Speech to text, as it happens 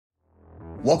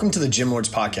Welcome to the Gym Lords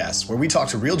Podcast, where we talk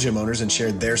to real gym owners and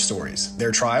share their stories,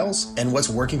 their trials, and what's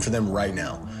working for them right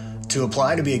now. To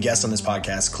apply to be a guest on this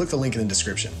podcast, click the link in the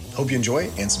description. Hope you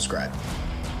enjoy and subscribe.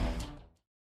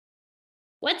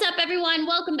 What's up, everyone?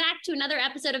 Welcome back to another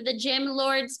episode of the Gym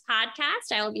Lords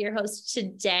Podcast. I will be your host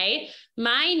today.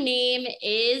 My name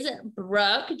is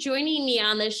Brooke. Joining me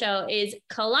on the show is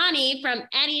Kalani from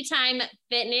Anytime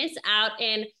Fitness out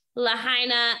in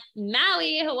Lahaina,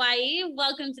 Maui, Hawaii.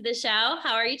 Welcome to the show.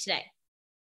 How are you today?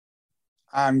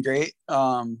 I'm great.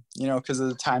 Because of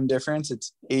the time difference,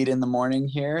 it's 8 a.m.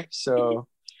 here. So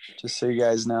just so you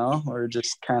guys know, we're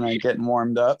just kind of getting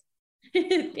warmed up.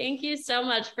 Thank you so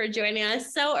much for joining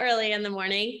us so early in the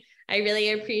morning. I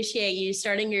really appreciate you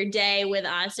starting your day with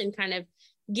us and kind of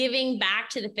giving back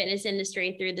to the fitness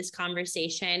industry through this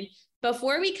conversation.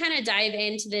 Before we kind of dive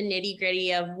into the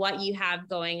nitty-gritty of what you have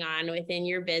going on within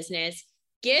your business,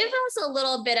 give us a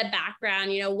little bit of background.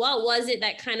 What was it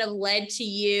that kind of led to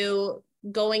you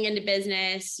going into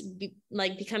business,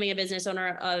 becoming a business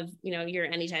owner of, your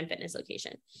Anytime Fitness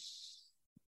location?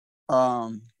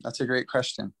 That's a great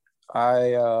question.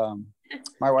 My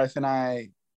wife and I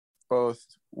both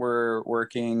were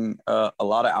working a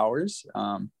lot of hours.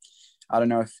 I don't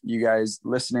know if you guys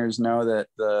listeners know that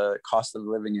the cost of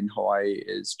living in Hawaii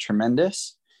is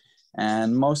tremendous,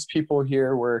 and most people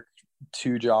here work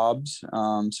 2 jobs.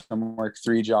 Some work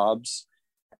 3 jobs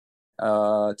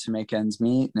to make ends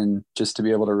meet and just to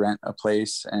be able to rent a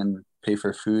place and pay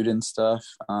for food and stuff.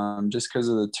 Just because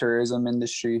of the tourism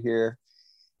industry here,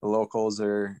 the locals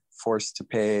are forced to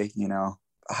pay,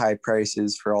 high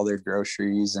prices for all their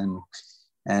groceries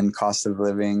and cost of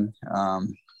living.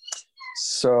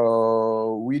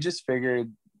 So we just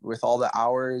figured with all the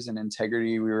hours and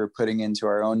integrity we were putting into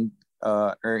our own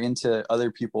or into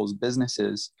other people's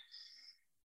businesses,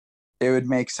 it would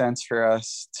make sense for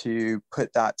us to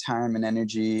put that time and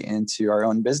energy into our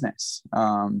own business.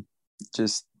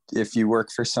 Just if you work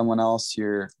for someone else,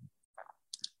 you're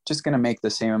just going to make the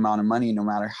same amount of money no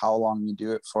matter how long you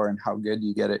do it for and how good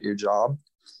you get at your job.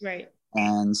 Right.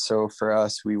 And so for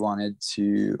us, we wanted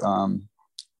to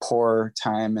pour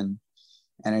time and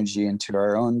energy into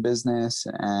our own business,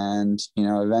 and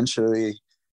eventually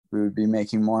we would be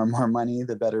making more and more money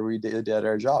the better we did at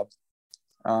our job.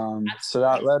 So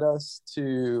that led us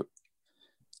to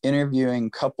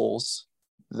interviewing couples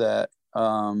that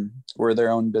were their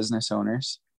own business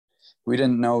owners. We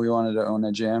didn't know we wanted to own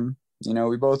a gym.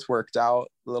 We both worked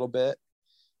out a little bit,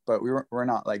 but we're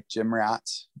not like gym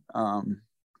rats.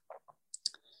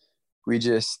 We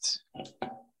just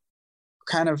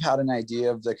kind of had an idea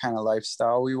of the kind of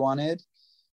lifestyle we wanted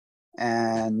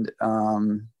and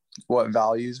what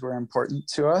values were important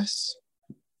to us,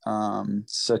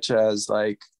 such as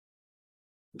like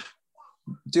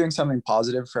doing something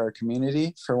positive for our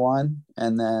community for one,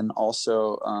 and then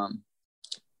also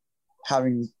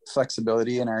having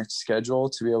flexibility in our schedule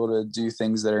to be able to do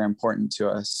things that are important to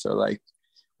us. So like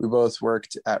we both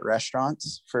worked at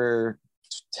restaurants for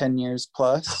 10 years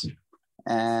plus,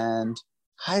 and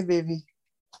hi baby.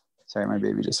 Sorry, my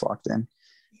baby just walked in.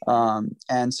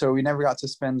 And so we never got to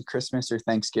spend Christmas or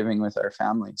Thanksgiving with our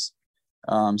families.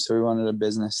 So we wanted a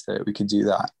business that we could do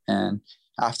that. And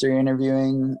after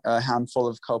interviewing a handful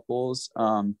of couples,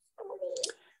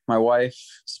 my wife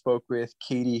spoke with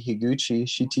Katie Higuchi.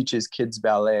 She teaches kids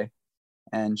ballet,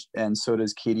 and so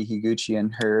does Katie Higuchi,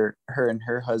 and her and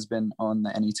her husband own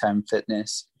the Anytime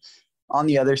Fitness on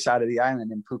the other side of the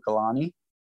island in Kalani.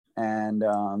 And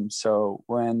so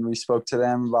when we spoke to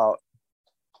them about,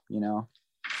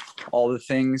 all the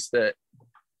things that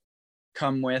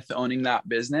come with owning that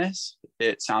business,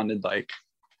 it sounded like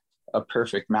a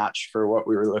perfect match for what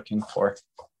we were looking for.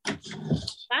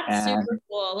 That's super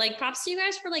cool. Like, props to you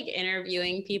guys for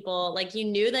interviewing people. Like, you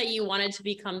knew that you wanted to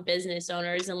become business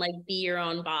owners and be your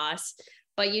own boss,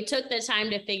 but you took the time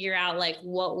to figure out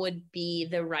what would be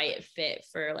the right fit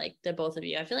for the both of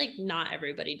you. I feel like not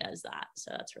everybody does that.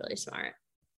 So that's really smart.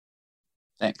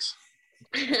 Thanks.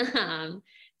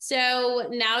 So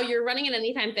now you're running an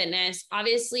Anytime Fitness.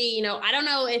 Obviously, I don't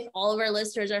know if all of our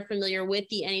listeners are familiar with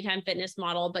the Anytime Fitness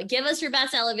model, but give us your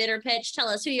best elevator pitch. Tell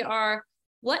us who you are,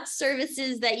 what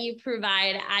services that you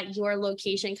provide at your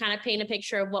location, kind of paint a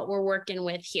picture of what we're working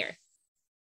with here.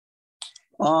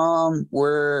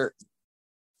 We're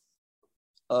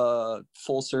a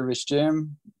full service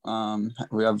gym.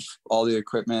 We have all the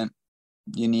equipment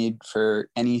you need for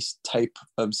any type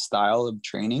of style of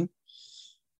training.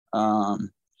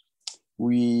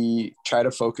 We try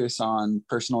to focus on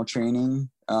personal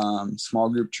training, small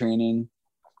group training,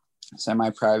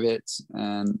 semi-private,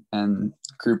 and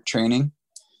group training.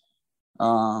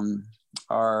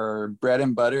 Our bread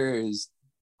and butter is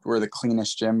we're the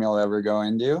cleanest gym you'll ever go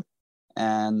into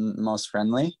and most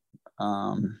friendly.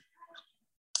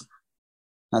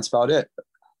 That's about it.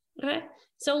 Okay.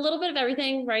 So a little bit of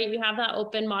everything, right? You have that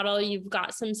open model. You've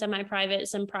got some semi-private,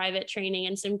 some private training,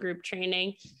 and some group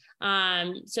training.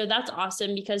 So that's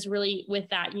awesome, because really with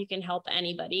that, you can help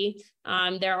anybody.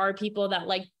 There are people that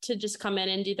like to just come in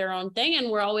and do their own thing.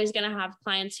 And we're always going to have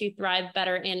clients who thrive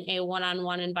better in a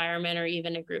one-on-one environment or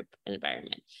even a group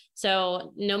environment.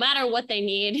 So no matter what they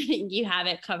need, you have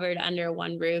it covered under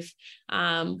one roof,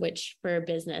 which for a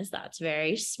business, that's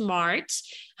very smart.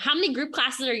 How many group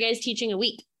classes are you guys teaching a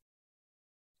week?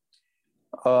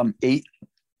 8. Okay.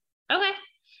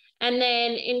 And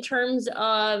then in terms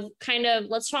of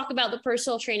let's talk about the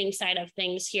personal training side of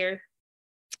things here.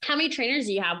 How many trainers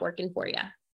do you have working for you?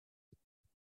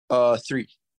 3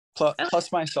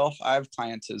 plus myself. I have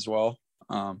clients as well.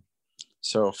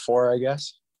 So 4, I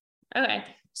guess. Okay.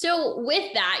 So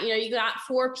with that, you got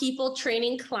 4 people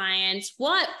training clients.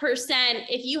 What percent,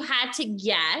 if you had to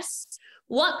guess,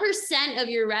 what percent of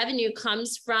your revenue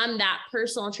comes from that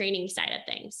personal training side of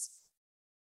things?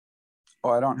 Oh,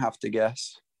 I don't have to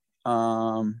guess.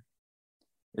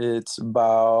 It's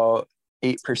about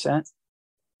 8%.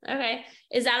 Okay.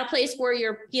 Is that a place where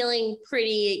you're feeling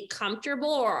pretty comfortable,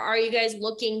 or are you guys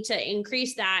looking to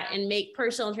increase that and make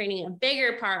personal training a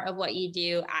bigger part of what you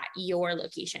do at your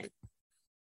location?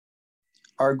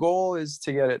 Our goal is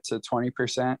to get it to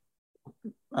 20%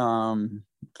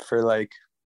 for like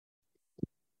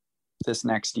this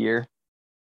next year.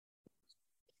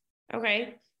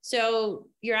 Okay. So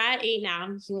you're at 8 now.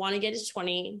 You want to get to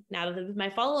 20. Now, my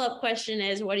follow-up question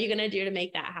is, what are you going to do to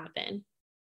make that happen?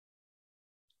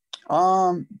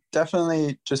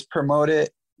 Definitely just promote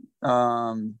it,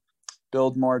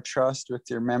 build more trust with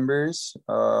your members.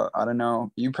 I don't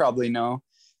know, you probably know,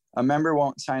 a member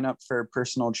won't sign up for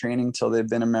personal training till they've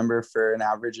been a member for an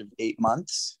average of 8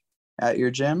 months at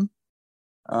your gym.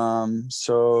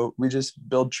 So we just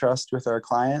build trust with our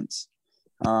clients,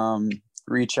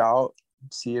 reach out,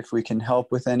 see if we can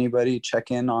help with anybody, check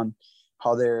in on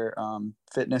how their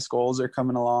fitness goals are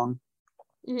coming along,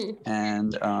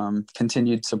 and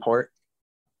continued support.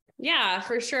 Yeah,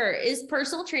 for sure. Is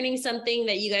personal training something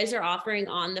that you guys are offering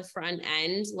on the front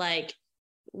end? Like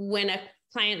when a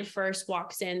client first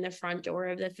walks in the front door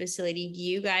of the facility, do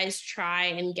you guys try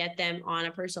and get them on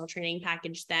a personal training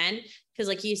package then? Because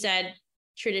like you said,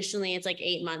 traditionally it's like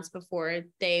 8 months before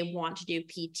they want to do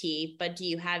PT, but do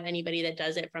you have anybody that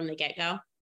does it from the get-go?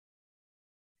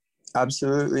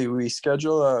 Absolutely. We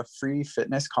schedule a free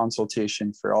fitness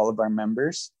consultation for all of our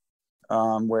members,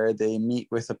 where they meet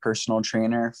with a personal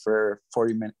trainer for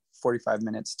 45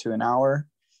 minutes to an hour.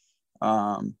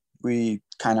 We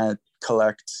kind of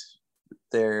collect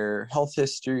their health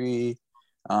history.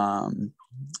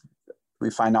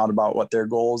 We find out about what their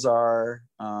goals are,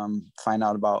 find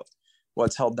out about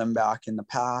what's held them back in the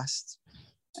past.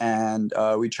 And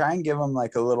we try and give them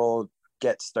like a little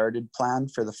get started plan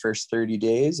for the first 30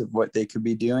 days of what they could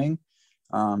be doing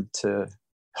to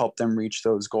help them reach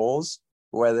those goals,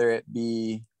 whether it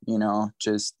be,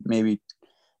 just maybe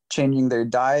changing their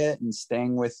diet and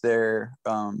staying with their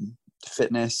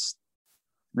fitness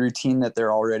routine that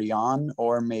they're already on,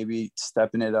 or maybe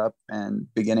stepping it up and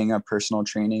beginning a personal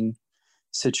training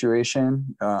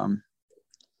situation.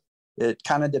 It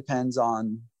kind of depends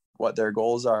on what their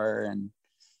goals are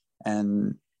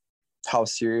and how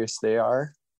serious they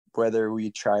are, whether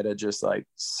we try to just like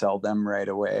sell them right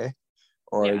away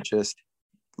or just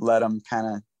let them kind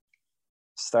of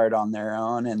start on their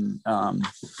own and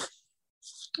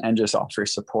just offer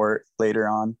support later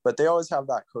on. But they always have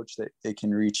that coach that they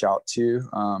can reach out to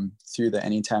through the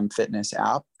Anytime Fitness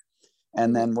app.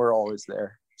 And then we're always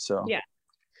there. So yeah,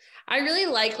 I really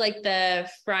like the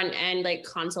front end, like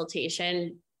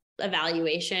consultation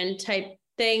evaluation type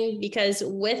thing, because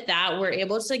with that, we're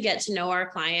able to get to know our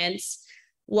clients,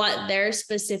 what their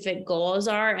specific goals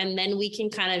are. And then we can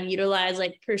kind of utilize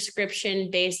like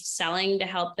prescription-based selling to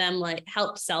help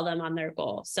sell them on their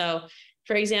goal. So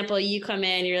for example, you come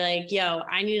in, you're like, yo,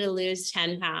 I need to lose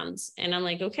 10 pounds. And I'm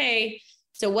like, okay,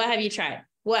 so what have you tried?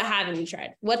 What haven't you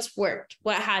tried? What's worked?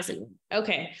 What hasn't?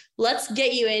 Okay, let's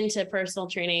get you into personal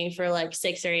training for like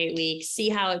 6 or 8 weeks, see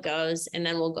how it goes, and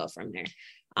then we'll go from there.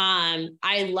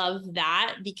 I love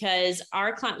that, because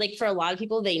our client, like for a lot of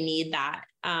people, they need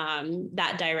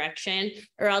that direction,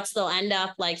 or else they'll end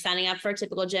up like signing up for a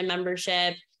typical gym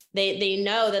membership. They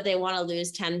know that they want to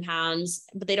lose 10 pounds,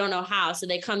 but they don't know how. So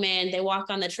they come in, they walk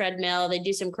on the treadmill, they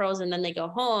do some curls, and then they go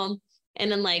home.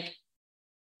 And then like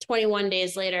 21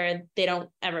 days later, they don't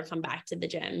ever come back to the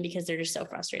gym because they're just so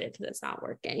frustrated because it's not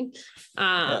working.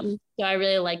 So I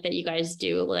really like that you guys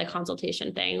do the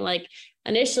consultation thing. Like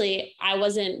initially I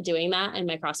wasn't doing that in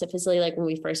my CrossFit facility. Like when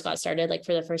we first got started, like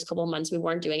for the first couple of months, we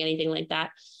weren't doing anything like that.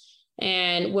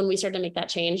 And when we started to make that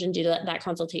change and do that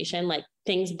consultation, like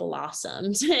things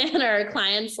blossomed and our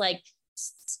clients like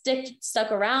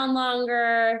stuck around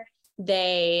longer.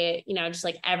 They, just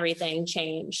like everything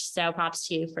changed. So props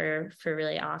to you for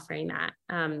really offering that.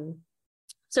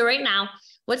 So right now,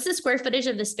 what's the square footage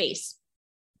of the space?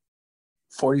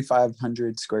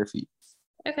 4,500 square feet.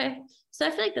 Okay. So I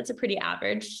feel like that's a pretty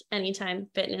average Anytime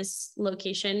Fitness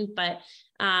location, but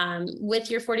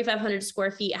with your 4,500 square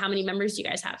feet, how many members do you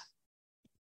guys have?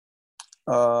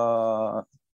 A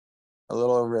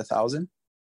little over 1,000.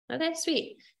 Okay,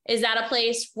 sweet. Is that a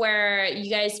place where you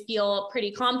guys feel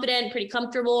pretty confident, pretty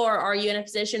comfortable, or are you in a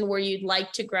position where you'd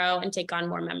like to grow and take on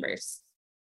more members?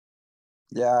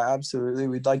 Yeah, absolutely.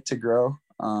 We'd like to grow.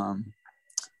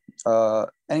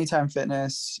 Anytime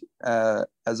Fitness,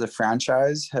 as a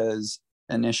franchise, has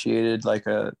initiated like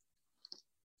a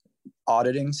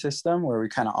auditing system where we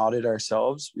kind of audit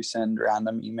ourselves. We send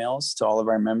random emails to all of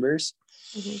our members.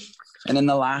 Mm-hmm. And in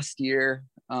the last year,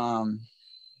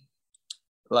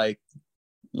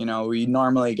 we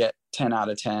normally get 10 out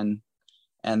of 10.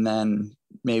 And then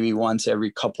maybe once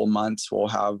every couple months, we'll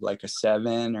have like a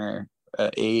 7 or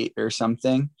a 8 or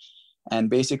something. And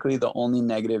basically the only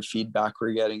negative feedback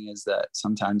we're getting is that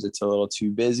sometimes it's a little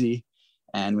too busy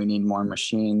and we need more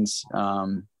machines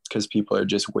because people are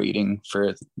just waiting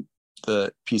for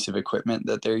the piece of equipment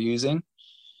that they're using.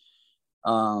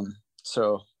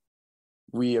 So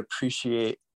we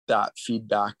appreciate that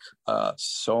feedback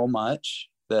so much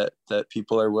that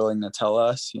people are willing to tell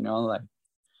us,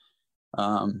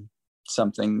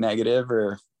 something negative,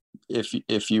 or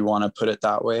if you want to put it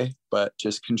that way, but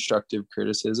just constructive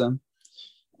criticism.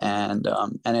 And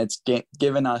it's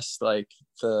given us like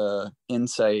the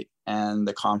insight and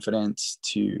the confidence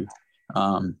to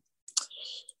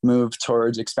move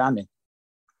towards expanding.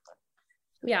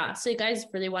 Yeah. So you guys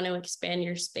really want to expand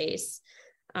your space.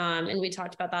 And we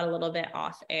talked about that a little bit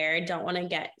off air. Don't want to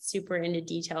get super into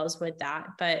details with that,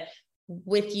 but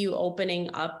with you opening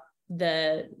up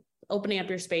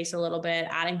your space a little bit,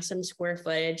 adding some square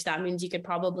footage, that means you could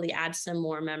probably add some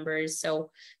more members. So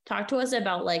talk to us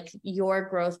about like your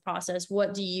growth process.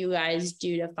 What do you guys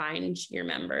do to find your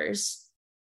members?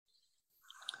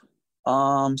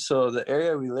 So the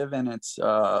area we live in, it's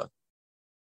a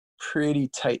pretty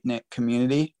tight-knit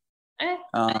community.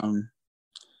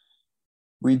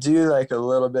 We do like a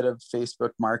little bit of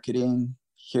Facebook marketing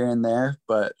here and there,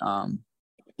 but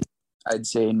I'd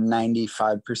say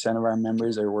 95% of our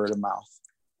members are word of mouth.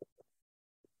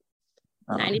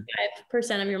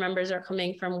 95% of your members are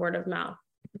coming from word of mouth.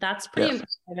 That's pretty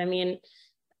impressive. I mean,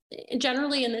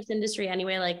 generally in this industry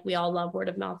anyway, like we all love word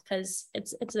of mouth because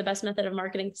it's the best method of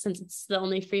marketing since it's the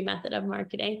only free method of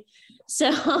marketing.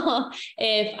 So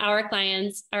if our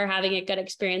clients are having a good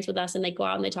experience with us and they go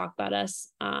out and they talk about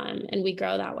us and we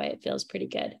grow that way, it feels pretty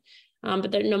good.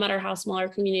 But no matter how small our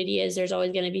community is, there's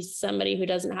always going to be somebody who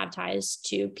doesn't have ties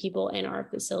to people in our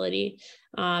facility.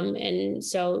 And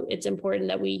so it's important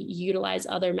that we utilize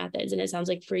other methods. And it sounds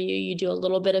like for you, you do a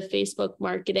little bit of Facebook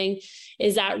marketing.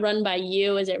 Is that run by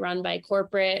you? Is it run by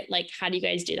corporate? Like, how do you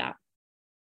guys do that?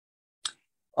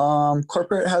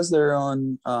 Corporate has their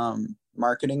own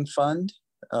marketing fund,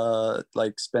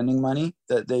 like spending money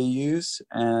that they use.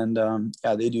 And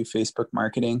they do Facebook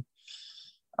marketing.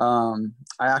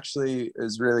 I actually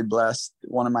was really blessed.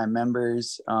 One of my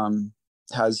members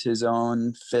has his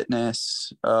own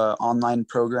fitness online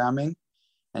programming,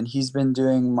 and he's been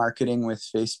doing marketing with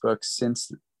Facebook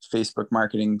since Facebook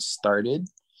marketing started.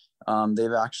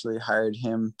 They've actually hired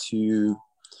him to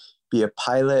be a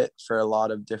pilot for a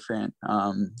lot of different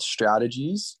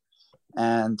strategies.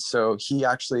 And so he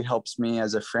actually helps me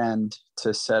as a friend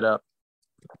to set up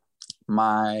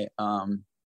my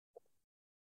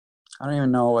I don't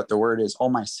even know what the word is, all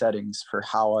my settings for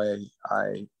how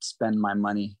I spend my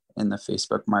money in the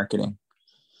Facebook marketing.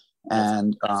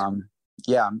 And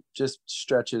just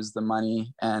stretches the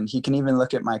money. And he can even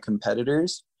look at my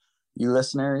competitors. You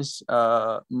listeners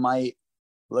might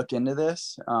look into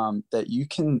this, that you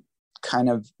can kind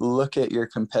of look at your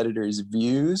competitors'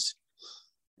 views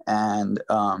and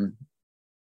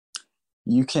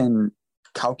you can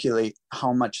calculate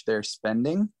how much they're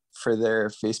spending for their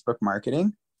Facebook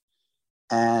marketing.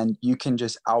 And you can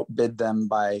just outbid them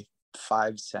by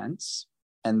 5 cents,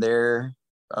 and their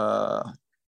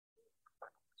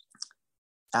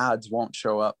ads won't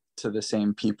show up to the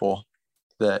same people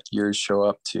that yours show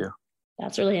up to.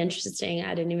 That's really interesting.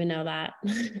 I didn't even know that.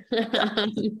 Yeah,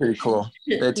 pretty cool.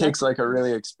 It takes like a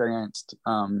really experienced,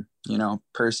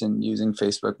 person using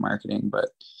Facebook marketing, but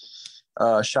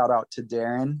shout out to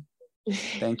Darren.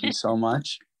 Thank you so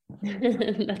much.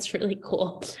 That's really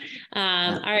cool.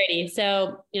 Alrighty.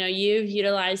 So, you've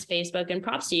utilized Facebook, and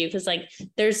props to you, because like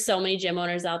there's so many gym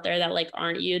owners out there that like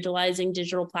aren't utilizing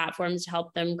digital platforms to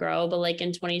help them grow. But like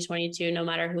in 2022, no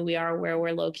matter who we are, where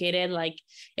we're located, like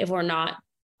if we're not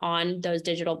on those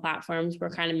digital platforms, we're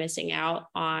kind of missing out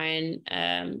on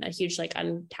a huge like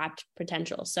untapped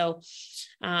potential. So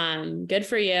good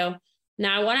for you.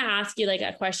 Now I want to ask you like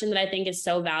a question that I think is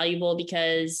so valuable,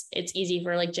 because it's easy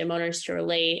for like gym owners to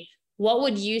relate. What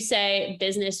would you say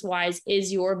business wise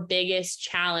is your biggest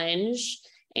challenge?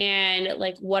 And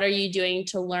like, what are you doing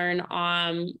to learn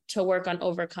to work on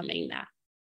overcoming that?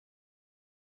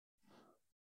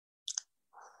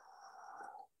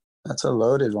 That's a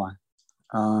loaded one.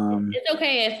 It's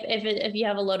okay if you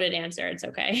have a loaded answer, it's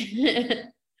okay.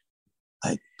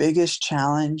 Like biggest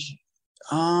challenge,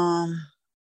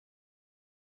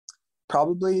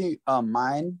 probably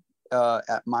mine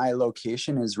at my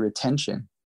location is retention.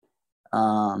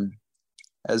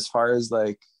 As far as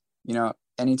like,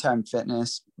 Anytime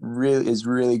Fitness is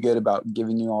really good about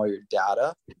giving you all your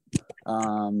data,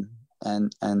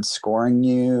 and scoring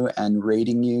you and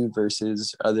rating you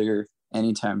versus other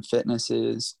Anytime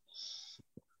Fitnesses.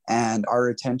 And our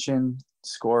retention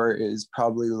score is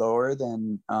probably lower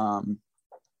than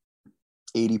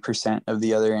 80% of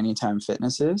the other Anytime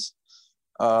Fitnesses.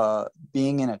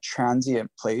 Being in a transient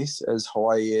place as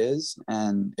Hawaii is,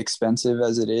 and expensive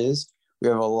as it is, we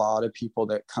have a lot of people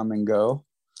that come and go.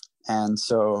 And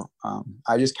so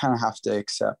I just kind of have to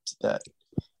accept that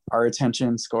our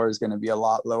retention score is going to be a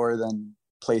lot lower than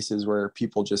places where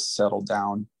people just settle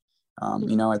down.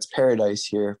 It's paradise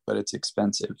here, but it's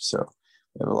expensive. So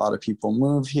we have a lot of people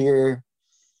move here,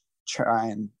 try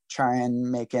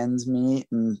and make ends meet,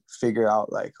 and figure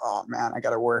out like, oh man, I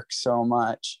got to work so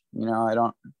much. I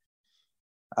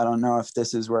don't know if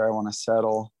this is where I want to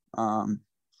settle.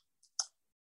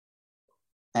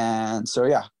 And so,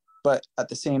 yeah, but at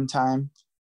the same time,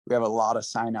 we have a lot of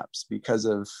signups because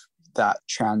of that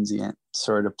transient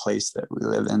sort of place that we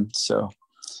live in. So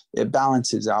it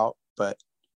balances out, but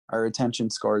our retention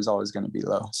score is always going to be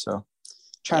low. So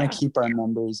trying to keep our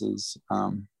members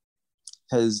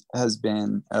has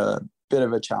been a bit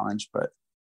of a challenge, but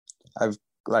I've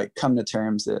like come to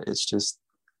terms that it's just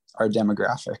our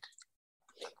demographic.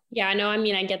 Yeah, no, I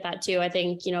mean, I get that too. I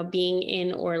think, being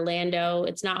in Orlando,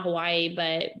 it's not Hawaii,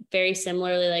 but very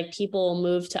similarly, like people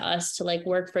move to us to like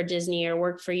work for Disney or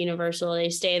work for Universal. They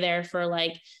stay there for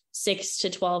like 6 to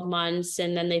 12 months.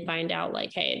 And then they find out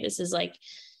like, hey, this is like,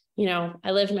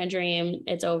 I lived my dream,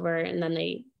 it's over. And then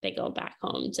they go back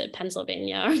home to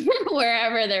Pennsylvania or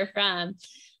wherever they're from.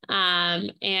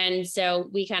 And so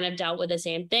we kind of dealt with the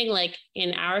same thing. Like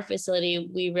in our facility,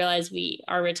 we realized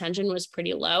our retention was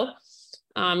pretty low.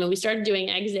 And we started doing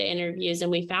exit interviews,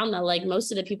 and we found that like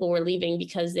most of the people were leaving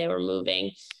because they were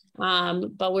moving.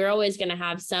 But we're always going to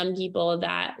have some people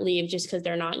that leave just because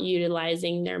they're not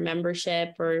utilizing their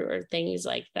membership or things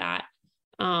like that.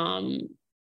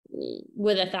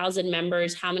 With 1,000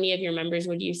 members, how many of your members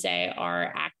would you say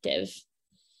are active?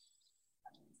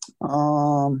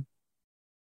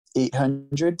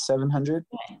 800, 700,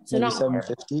 so maybe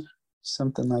 750,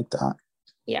 something like that.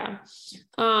 Yeah.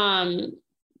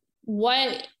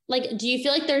 Do you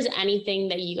feel like there's anything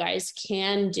that you guys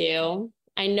can do?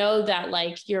 I know that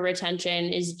like your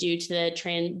retention is due to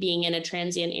the being in a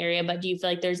transient area, but do you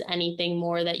feel like there's anything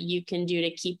more that you can do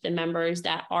to keep the members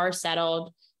that are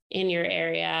settled in your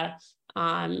area,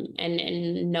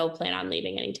 and no plan on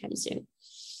leaving anytime soon?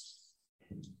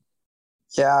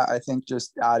 Yeah, I think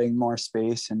just adding more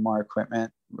space and more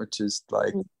equipment, which is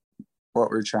like what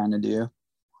we're trying to do.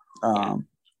 I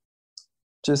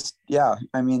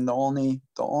mean, the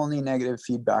only negative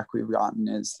feedback we've gotten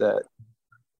is that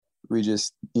we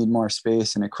just need more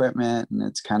space and equipment, and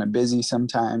it's kind of busy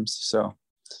sometimes. So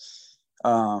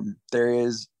there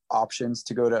is options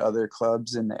to go to other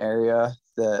clubs in the area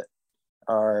that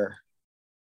are,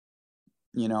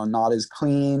 not as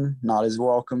clean, not as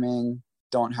welcoming,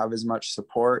 don't have as much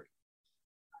support,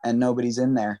 and nobody's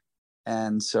in there.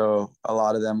 And so a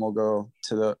lot of them will go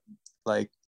to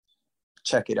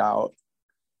check it out.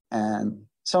 And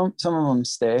some of them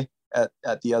stay at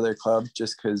the other club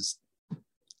just because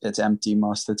it's empty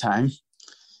most of the time.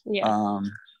 Yeah.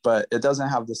 But it doesn't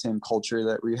have the same culture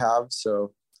that we have.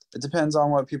 So it depends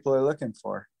on what people are looking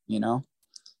for,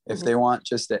 If they want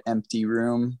just an empty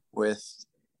room with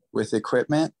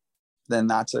equipment, then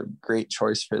that's a great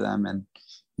choice for them. And,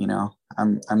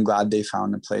 I'm glad they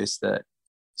found a place that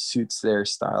suits their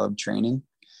style of training.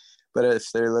 But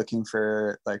if they're looking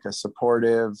for like a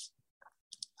supportive,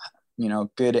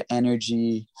 good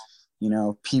energy,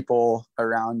 people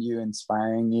around you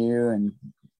inspiring you and,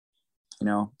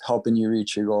 helping you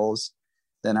reach your goals,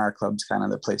 then our club's kind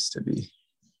of the place to be.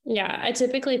 Yeah, I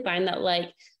typically find that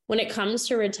like when it comes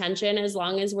to retention, as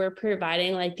long as we're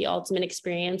providing like the ultimate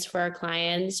experience for our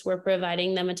clients, we're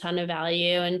providing them a ton of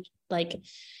value and like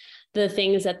the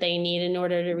things that they need in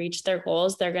order to reach their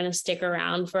goals, they're going to stick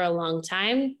around for a long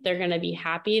time. They're going to be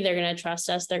happy. They're going to trust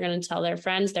us. They're going to tell their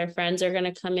friends are going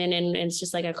to come in, and it's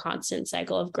just like a constant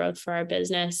cycle of growth for our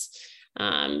business.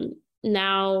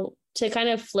 Now to kind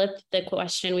of flip the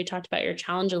question, we talked about your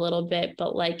challenge a little bit,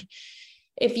 but like,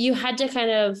 if you had to kind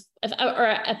of, if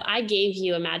I gave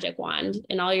you a magic wand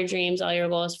and all your dreams, all your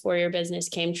goals for your business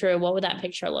came true, what would that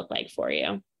picture look like for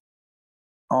you?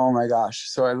 Oh my gosh.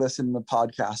 So I listened to the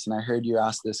podcast and I heard you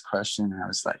ask this question and I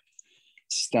was like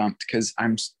stumped because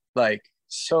I'm like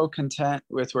so content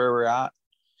with where we're at.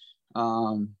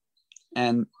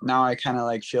 And now I kind of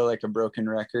like feel like a broken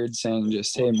record saying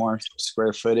just, hey, more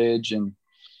square footage and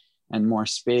more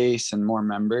space and more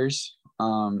members.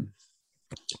 And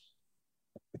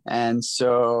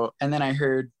then I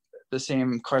heard the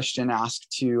same question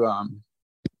asked to,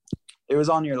 it was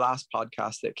on your last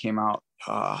podcast that came out,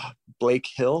 Blake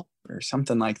Hill or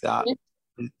something like that.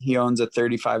 He owns a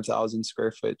 35,000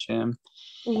 square foot gym.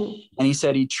 Mm-hmm. And he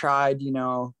said he tried,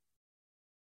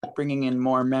 bringing in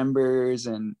more members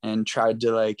and tried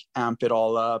to like amp it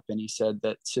all up. And he said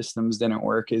that systems didn't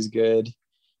work as good,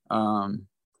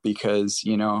 because,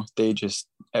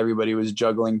 everybody was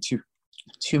juggling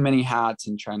too many hats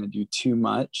and trying to do too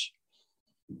much.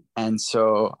 And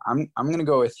so I'm going to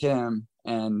go with him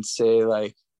and say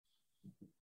like,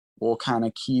 we'll kind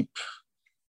of keep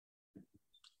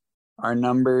our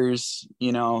numbers,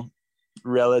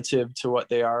 relative to what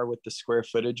they are with the square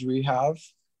footage we have.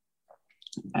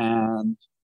 And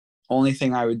only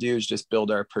thing I would do is just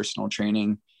build our personal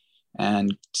training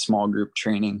and small group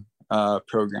training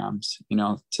programs,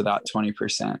 to that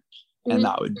 20%. And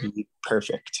that would be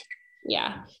perfect.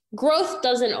 Yeah. Growth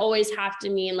doesn't always have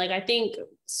to mean like, I think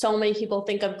so many people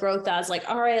think of growth as like,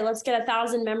 all right, let's get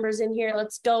 1,000 members in here.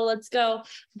 Let's go.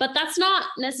 But that's not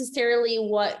necessarily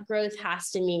what growth has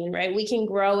to mean, right? We can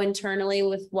grow internally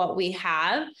with what we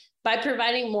have by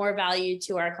providing more value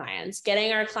to our clients,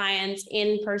 getting our clients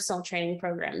in personal training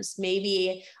programs,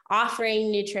 maybe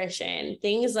offering nutrition,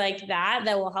 things like that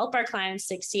will help our clients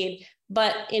succeed,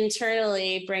 but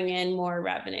internally bring in more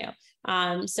revenue.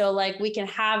 So like we can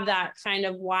have that kind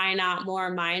of why not more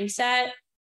mindset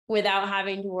without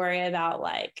having to worry about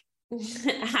like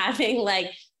having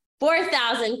like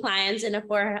 4,000 clients in a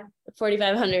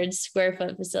 4,500 square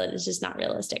foot facility. It's just not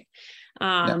realistic.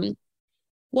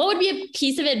 What would be a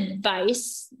piece of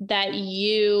advice that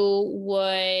you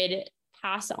would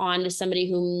pass on to somebody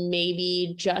who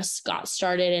maybe just got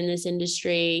started in this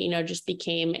industry, just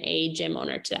became a gym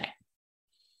owner today?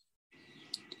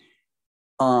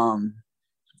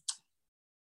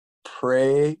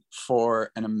 Pray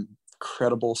for an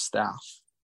incredible staff.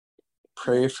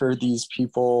 Pray for these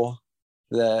people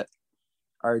that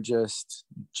are just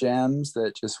gems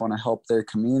that just want to help their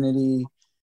community,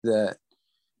 that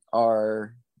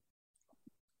are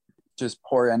just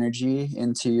pour energy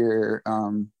into your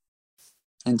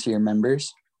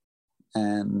members.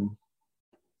 And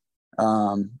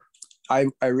I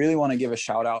really want to give a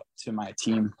shout out to my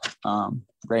team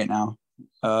right now.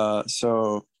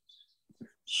 So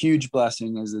huge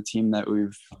blessing is the team that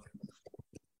we've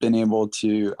been able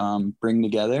to bring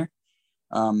together.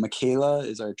 Michaela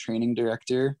is our training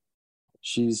director.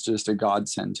 She's just a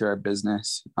godsend to our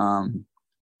business.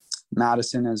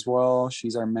 Madison as well.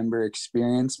 She's our member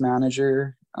experience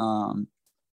manager.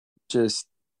 Just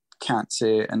can't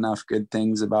say enough good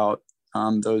things about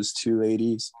those two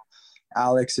ladies.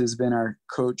 Alex has been our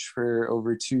coach for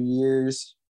over 2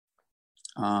 years,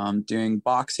 doing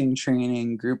boxing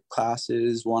training, group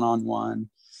classes, one-on-one.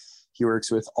 He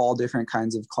works with all different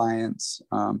kinds of clients.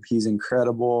 He's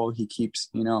incredible. He keeps,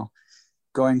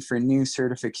 going for new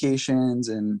certifications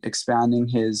and expanding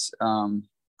his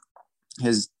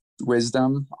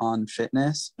wisdom on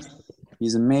fitness.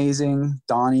 He's amazing.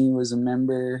 Donnie was a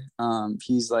member.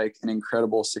 He's like an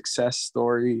incredible success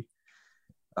story.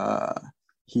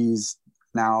 He's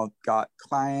now got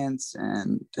clients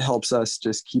and helps us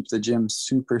just keep the gym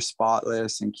super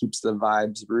spotless and keeps the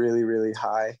vibes really, really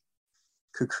high.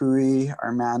 Kukui,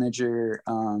 our manager,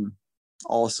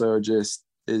 also just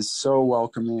is so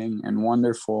welcoming and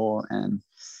wonderful and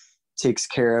takes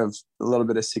care of a little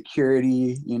bit of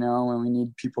security, you know, when we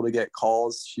need people to get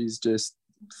calls. She's just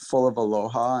full of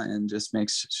aloha and just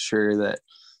makes sure that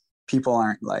people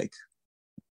aren't like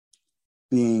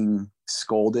being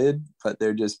scolded, but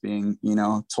they're just being, you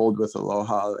know, told with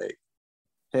aloha, like,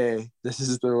 hey, this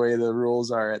is the way the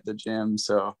rules are at the gym.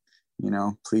 So, you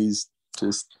know, please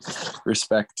just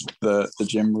respect the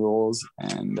gym rules,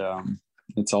 and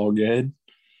it's all good.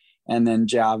 And then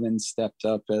Javin stepped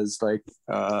up as like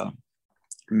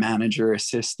manager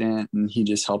assistant, and he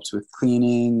just helps with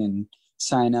cleaning and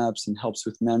signups and helps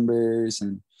with members.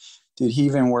 And dude, he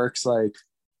even works, like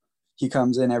he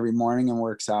comes in every morning and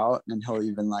works out, and he'll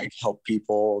even like help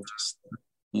people just,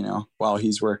 you know, while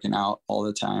he's working out all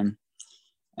the time.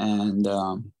 And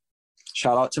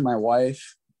shout out to my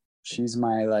wife. She's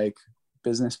my like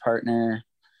business partner.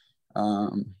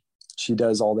 She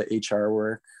does all the HR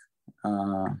work.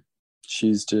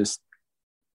 She's just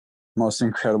most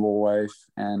incredible wife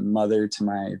and mother to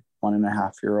my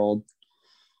 1.5-year-old.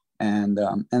 And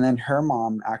then her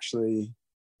mom, actually,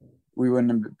 we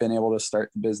wouldn't have been able to start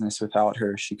the business without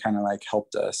her. She kind of like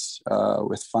helped us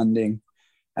with funding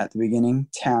at the beginning.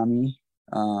 Tammy,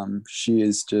 she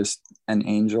is just an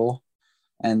angel.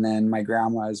 And then my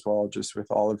grandma as well, just with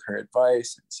all of her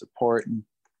advice and support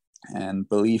and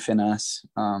belief in us.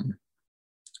 And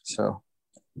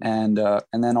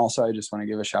then also I just want to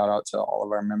give a shout out to all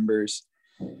of our members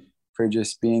for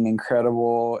just being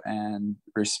incredible and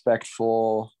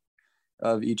respectful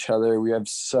of each other. We have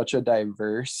such a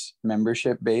diverse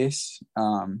membership base.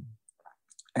 I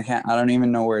don't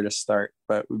even know where to start,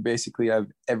 but we basically have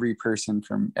every person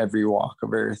from every walk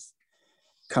of earth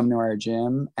come to our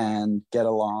gym and get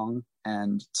along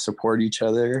and support each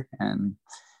other and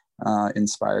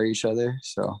inspire each other.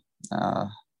 So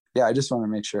yeah, I just want to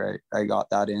make sure I got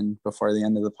that in before the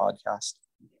end of the podcast.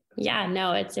 Yeah,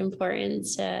 no, it's important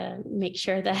to make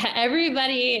sure that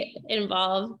everybody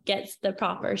involved gets the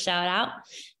proper shout out.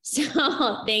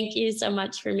 So thank you so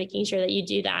much for making sure that you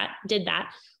did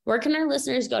that. Where can our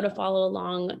listeners go to follow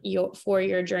along for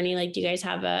your journey? Like, do you guys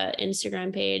have a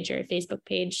Instagram page or a Facebook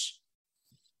page?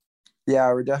 Yeah,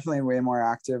 we're definitely way more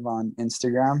active on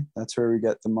Instagram. That's where we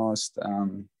get the most,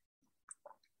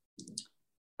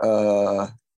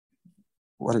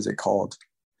 what is it called?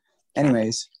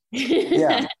 Anyways,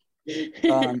 yeah.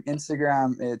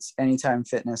 Instagram, it's Anytime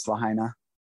Fitness Lahaina.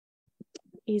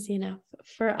 Easy enough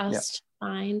for us to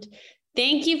find.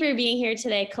 Thank you for being here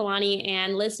today, Kalani,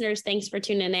 and listeners, thanks for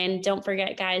tuning in. Don't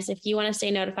forget, guys, if you want to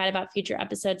stay notified about future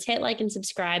episodes, hit like and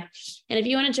subscribe. And if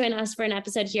you want to join us for an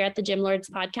episode here at the Gym Lords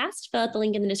podcast, fill out the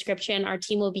link in the description. Our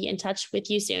team will be in touch with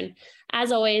you soon.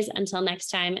 As always, until next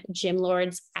time, Gym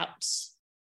Lords out.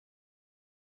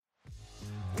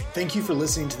 Thank you for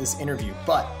listening to this interview,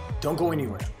 but don't go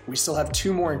anywhere. We still have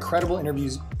 2 more incredible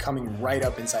interviews coming right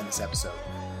up inside this episode.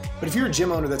 But if you're a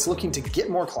gym owner that's looking to get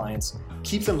more clients,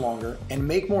 keep them longer, and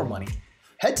make more money,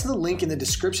 head to the link in the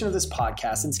description of this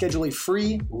podcast and schedule a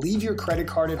free leave your credit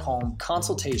card at home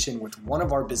consultation with one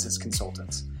of our business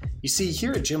consultants. You see,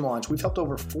 here at Gym Launch, we've helped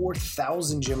over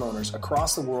 4,000 gym owners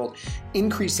across the world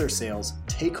increase their sales,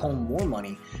 take home more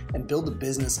money, and build the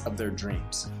business of their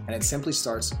dreams. And it simply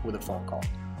starts with a phone call.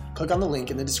 Click on the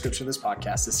link in the description of this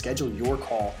podcast to schedule your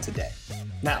call today.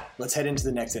 Now, let's head into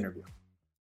the next interview.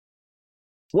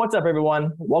 What's up,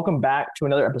 everyone? Welcome back to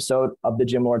another episode of the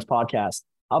Gym Lords podcast.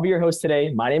 I'll be your host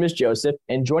today. My name is Joseph,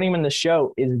 and joining me on the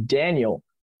show is Daniel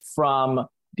from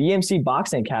DMC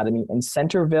Boxing Academy in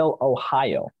Centerville,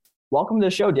 Ohio. Welcome to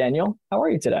the show, Daniel. How are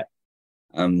you today?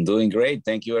 I'm doing great.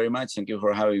 Thank you very much. Thank you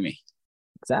for having me.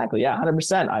 Exactly. Yeah,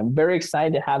 100%. I'm very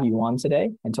excited to have you on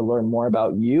today and to learn more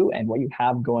about you and what you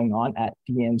have going on at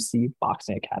DMC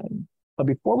Boxing Academy. But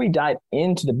before we dive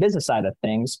into the business side of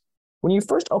things, when you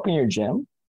first opened your gym,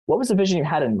 what was the vision you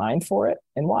had in mind for it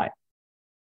and why?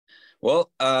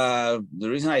 Well, the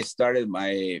reason I started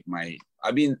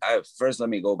first, let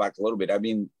me go back a little bit. I've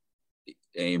been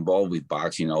involved with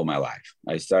boxing all my life.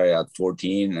 I started at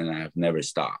 14 and I've never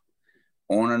stopped.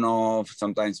 On and off,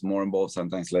 sometimes more involved,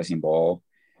 sometimes less involved.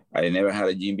 I never had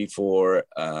a gym before.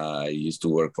 I used to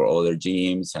work for other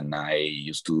gyms, and I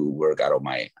used to work out of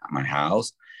my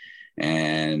house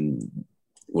and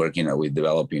working with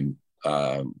developing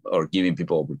or giving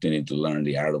people opportunity to learn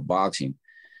the art of boxing.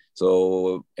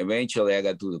 So eventually I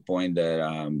got to the point that,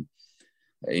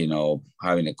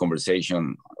 having a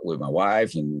conversation with my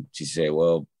wife, and she said,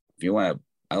 well, if you want to,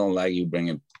 I don't like you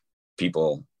bringing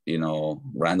people,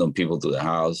 random people to the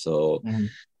house. So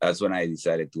that's when I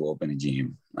decided to open a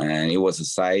gym. And it was a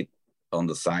side on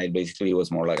the side. Basically, it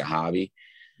was more like a hobby.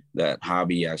 That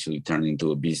hobby actually turned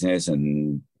into a business,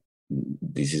 and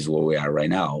this is where we are right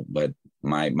now. But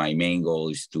My main goal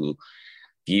is to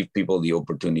give people the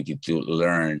opportunity to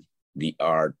learn the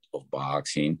art of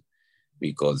boxing,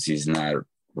 because it's not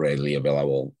readily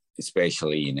available,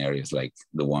 especially in areas like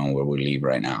the one where we live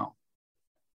right now.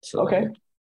 So Okay.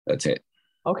 That's it.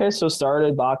 Okay, so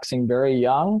started boxing very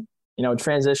young,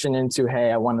 transition into,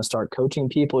 hey, I want to start coaching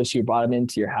people. So you brought them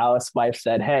into your house. Wife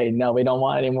said, hey, no, we don't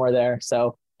want any more there.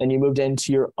 So then you moved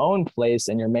into your own place,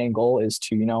 and your main goal is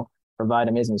to, provide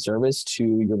amazing service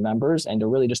to your members and to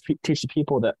really just teach the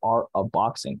people that art of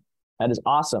boxing. That is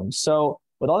awesome. So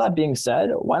with all that being said,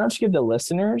 why don't you give the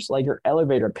listeners like your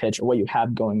elevator pitch of what you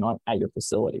have going on at your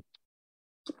facility?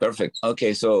 Perfect.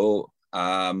 Okay, so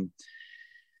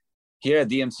here at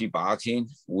DMC Boxing,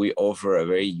 we offer a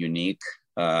very unique,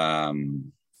 we have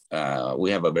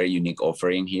a very unique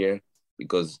offering here,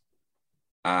 because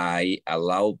I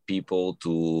allow people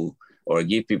to, or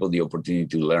give people the opportunity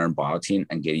to learn boxing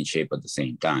and get in shape at the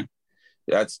same time.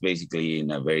 That's basically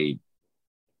in a very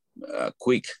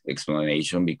quick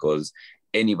explanation, because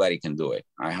anybody can do it.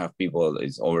 I have people that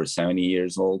is over 70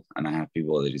 years old, and I have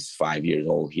people that is 5 years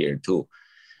old here too.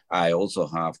 I also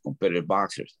have competitive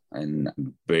boxers, and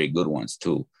very good ones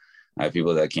too. I have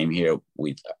people that came here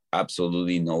with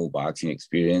absolutely no boxing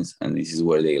experience, and this is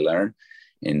where they learn.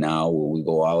 And now when we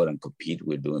go out and compete,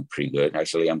 we're doing pretty good.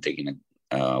 Actually, I'm taking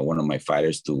one of my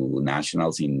fighters to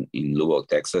nationals in Lubbock,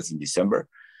 Texas in December.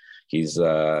 He's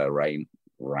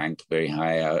ranked very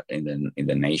high in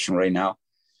the nation right now.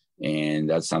 And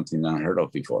that's something unheard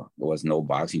of before. There was no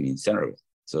boxing in Centerville.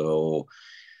 So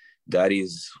that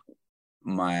is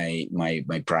my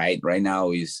pride right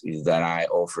now, is that I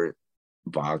offer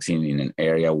boxing in an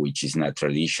area which is not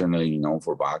traditionally known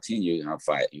for boxing. You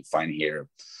find here,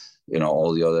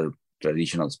 all the other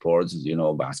traditional sports,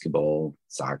 basketball,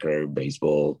 soccer,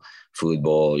 baseball,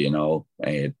 football,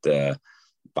 and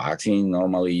boxing,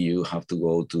 normally you have to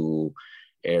go to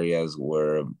areas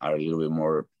where are a little bit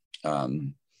more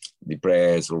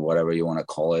depressed, or whatever you want to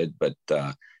call it, but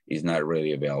it's not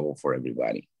really available for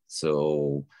everybody.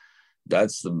 So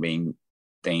that's the main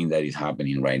thing that is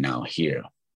happening right now here.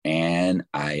 And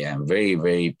I am very,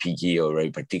 very picky, or very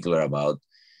particular about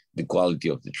the quality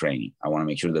of the training. I want to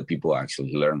make sure that people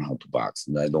actually learn how to box.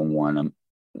 And I don't want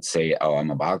to say, oh,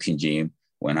 I'm a boxing gym,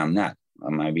 when I'm not. I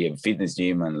might be a fitness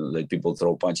gym and let people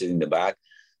throw punches in the back.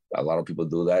 A lot of people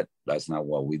do that. That's not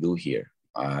what we do here.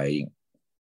 I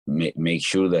make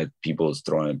sure that people are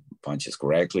throwing punches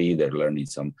correctly. They're learning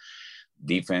some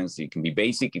defense. It can be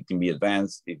basic, it can be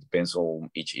advanced. It depends on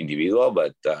each individual,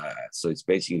 but so it's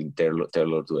basically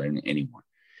tailored to anyone.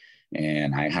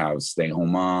 And I have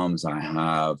stay-home moms. I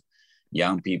have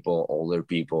young people, older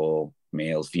people,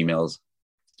 males, females.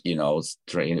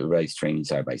 Everybody's training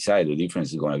side by side. The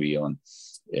difference is going to be on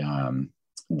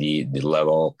the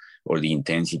level or the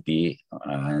intensity,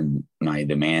 and my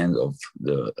demand of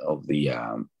the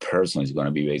person is going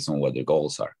to be based on what their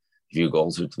goals are. If your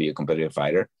goals are to be a competitive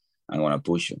fighter, I'm going to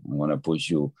push you. I'm going to push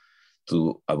you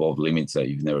to above limits that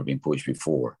you've never been pushed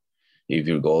before. If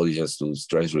your goal is just to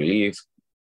stress relief,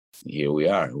 here we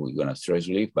are. We're going to stress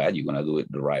relief, but you're going to do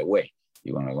it the right way.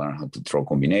 You're going to learn how to throw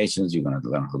combinations. You're going to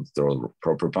learn how to throw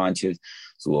proper punches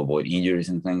to avoid injuries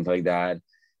and things like that.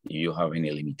 If you have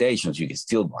any limitations, you can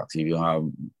still box. If you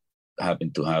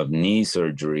happen to have knee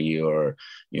surgery, or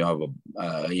you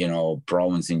have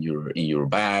problems in your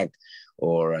back,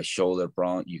 or a shoulder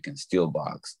problem, you can still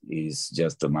box. It's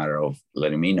just a matter of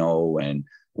letting me know, and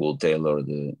we'll tailor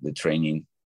the training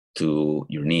to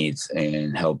your needs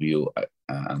and help you,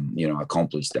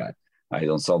 accomplish that. I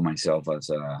don't sell myself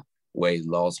as a weight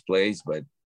loss place, but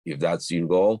if that's your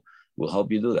goal, we'll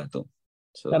help you do that too.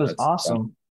 So that is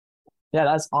awesome. Yeah,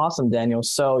 that's awesome, Daniel.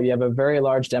 So you have a very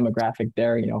large demographic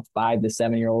there, 5 to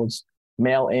 7 year olds,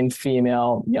 male and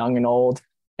female, young and old.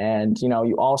 And,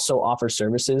 you also offer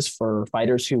services for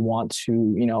fighters who want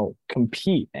to,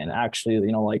 compete and actually,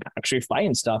 actually fight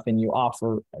and stuff. And you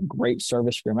offer a great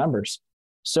service for your members.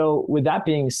 So with that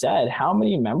being said, how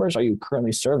many members are you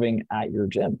currently serving at your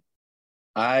gym?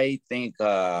 I think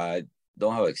don't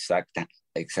have exact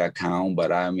count,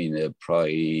 but I'm in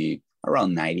probably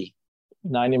around 90.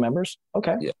 90 members?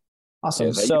 Okay. Yeah. Awesome.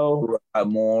 Yes, so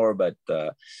more, but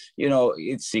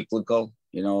it's cyclical.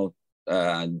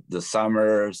 The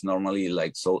summer is normally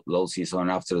like so low season.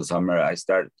 After the summer, I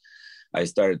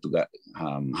started to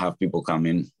have people come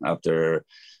in after.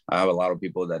 I have a lot of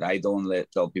people that I don't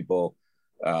tell people,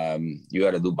 you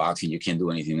got to do boxing. You can't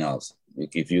do anything else.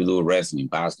 If you do wrestling,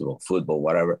 basketball, football,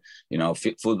 whatever,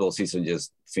 football season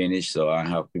just finished. So I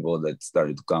have people that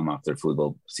started to come after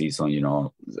football season.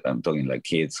 I'm talking like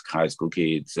kids, high school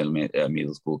kids,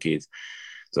 middle school kids.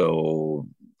 So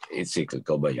it's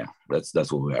cyclical, but yeah,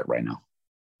 that's where we're at right now.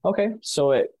 Okay.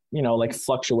 So it, like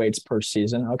fluctuates per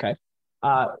season. Okay.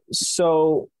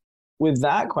 So with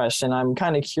that question, I'm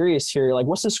kind of curious here, like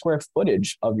what's the square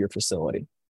footage of your facility?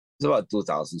 It's about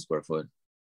 2,000 square foot.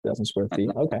 2,000 square feet.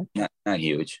 Okay. Not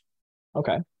huge.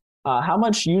 Okay. How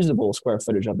much usable square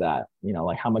footage of that,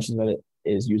 like how much of it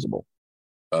is usable?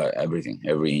 Everything,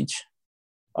 every inch.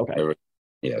 Okay.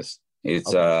 Yes.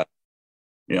 It's, Okay.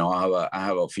 I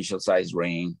have official size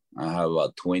ring. I have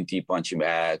about 20 punching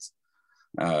bags.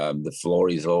 The floor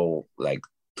is all like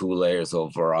 2 layers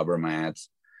of rubber mats.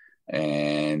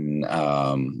 And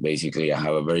basically I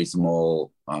have a very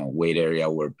small weight area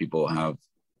where people have,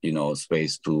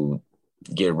 space to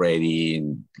get ready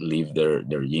and leave their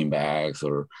gym bags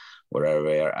or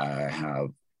whatever. I have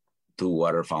 2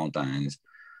 water fountains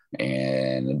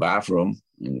and a bathroom,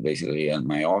 and basically in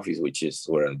my office, which is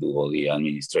where I do all the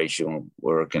administration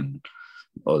work and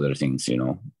other things,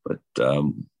 But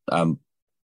I'm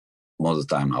most of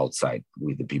the time outside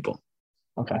with the people.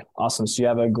 Okay. Awesome. So you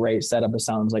have a great setup, it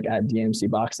sounds like, at DMC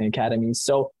Boxing Academy.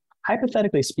 So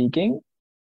hypothetically speaking,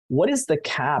 what is the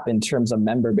cap in terms of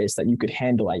member base that you could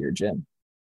handle at your gym?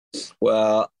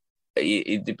 Well,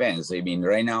 it depends. I mean,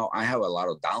 right now I have a lot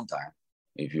of downtime,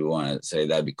 if you want to say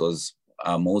that, because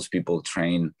most people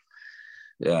train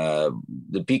the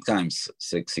peak times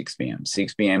 6 p.m.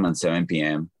 6 p.m. and 7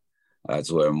 p.m.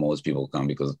 That's where most people come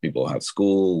because people have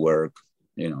school, work,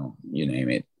 you name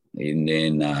it. And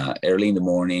then early in the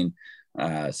morning,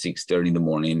 6:30 in the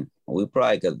morning, we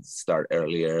probably could start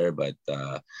earlier, but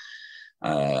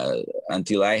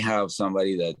until I have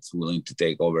somebody that's willing to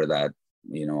take over that,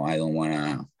 I don't want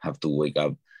to have to wake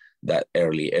up that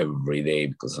early every day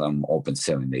because I'm open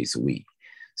 7 days a week.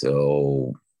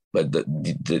 So, but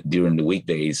during the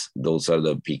weekdays, those are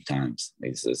the peak times.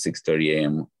 It's the 6:30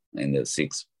 a.m. and the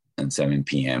 6 and 7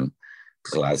 p.m.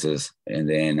 classes. And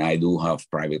then I do have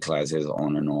private classes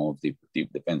on and off. It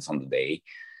depends on the day,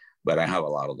 but I have a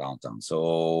lot of downtime.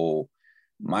 So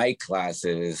my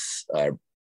classes are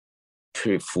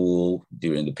pretty full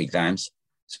during the peak times,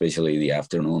 especially the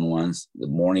afternoon ones. The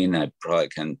morning, I probably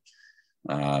can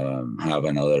have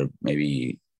another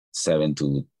maybe 7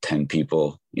 to 10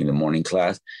 people in the morning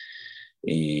class.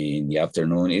 In the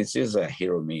afternoon, it's just a hit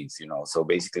or miss, So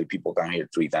basically, people come here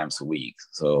 3 times a week.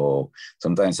 So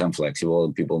sometimes I'm flexible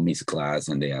and people miss a class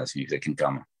and they ask me if they can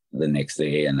come the next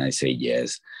day, and I say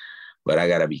yes. But I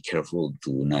gotta be careful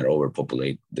to not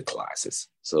overpopulate the classes,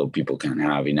 so people can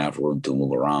have enough room to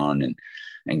move around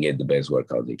and get the best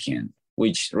workout they can.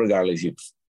 Which, regardless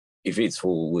if it's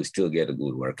full, we still get a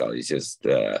good workout. It's just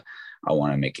I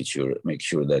want to make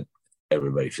sure that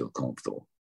everybody feels comfortable.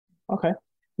 Okay.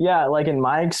 Yeah, like in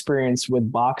my experience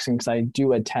with boxing, because I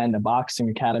do attend a boxing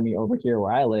academy over here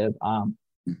where I live.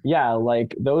 Yeah,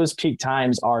 like those peak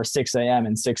times are 6 a.m.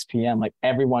 and 6 p.m. Like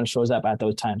everyone shows up at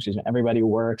those times because everybody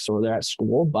works or they're at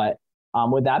school. But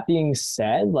with that being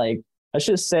said, like let's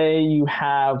just say you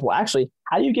have, well, actually,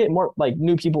 how do you get more like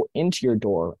new people into your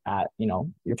door at,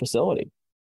 your facility?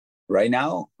 Right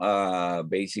now,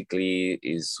 basically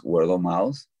is word of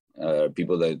mouth.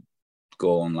 People that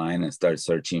go online and start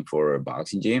searching for a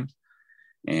boxing gym,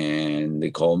 and they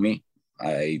call me.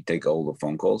 I take all the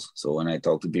phone calls. So when I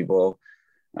talk to people,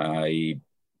 I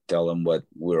tell them what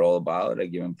we're all about. I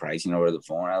give them pricing over the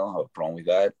phone. I don't have a problem with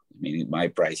that. I mean, my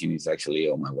pricing is actually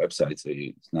on my website, so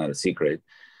it's not a secret.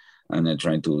 And then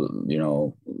trying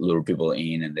to, lure people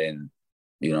in, and then,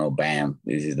 bam,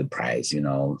 this is the price. I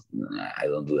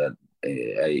don't do that.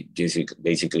 I just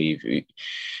basically,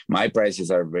 my prices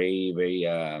are very, very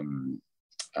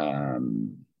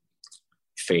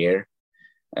fair.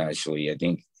 Actually, I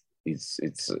think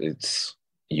it's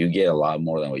you get a lot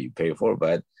more than what you pay for,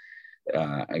 but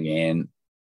again,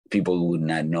 people would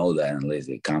not know that unless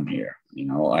they come here,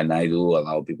 and I do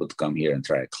allow people to come here and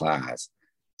try a class.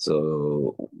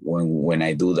 So when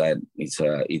I do that, it's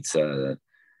a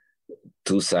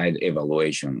two-side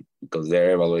evaluation, because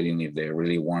they're evaluating if they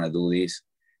really want to do this,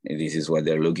 and this is what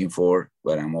they're looking for,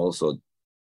 but I'm also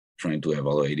trying to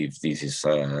evaluate if this is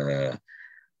a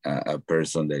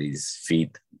person that is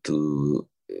fit to,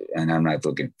 and I'm not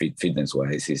talking fitness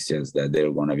wise, it's just that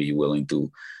they're going to be willing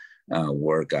to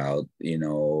work out,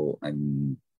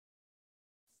 and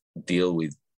deal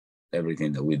with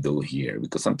everything that we do here.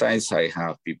 Because sometimes I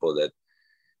have people that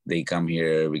they come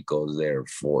here because they're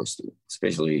forced to,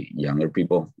 especially younger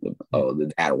people. Oh, the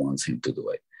dad wants him to do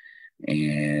it.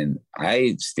 And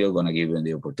I still going to give them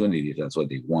the opportunity if that's what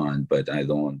they want, but I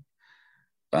don't,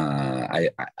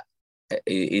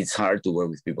 it's hard to work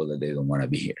with people that they don't want to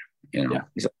be here, Yeah.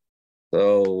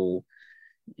 So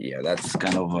yeah, that's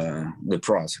kind of the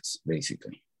process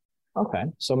basically. Okay.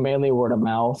 So mainly word of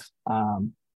mouth.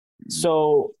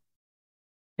 So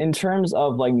in terms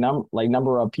of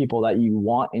number of people that you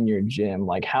want in your gym,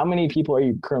 like how many people are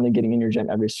you currently getting in your gym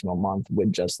every single month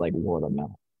with just like word of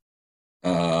mouth?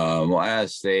 Well, I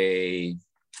say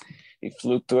it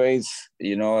fluctuates,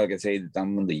 like I say, the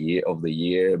time of the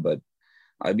year, but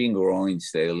I've been growing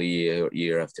steadily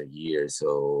year after year.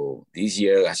 So this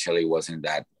year actually wasn't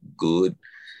that good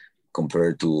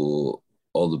compared to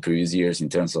all the previous years in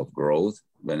terms of growth,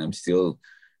 but I'm still,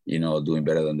 doing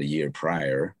better than the year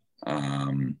prior.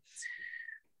 I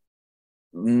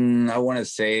want to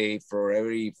say for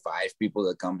every 5 people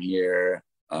that come here,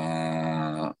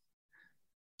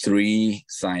 3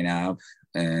 sign up,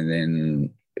 and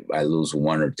then I lose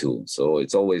 1 or 2. So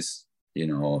it's always,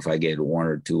 if I get 1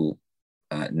 or 2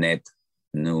 net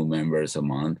new members a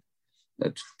month,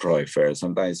 that's probably fair.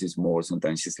 Sometimes it's more,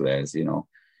 sometimes it's less, because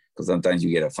sometimes you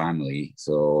get a family.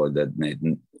 So that net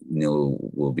new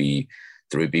will be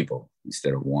 3 people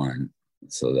instead of 1.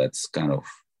 So that's kind of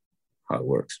how it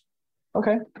works.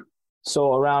 Okay.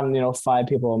 So around, 5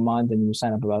 people a month, and you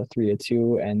sign up about 3 to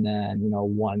 2, and then,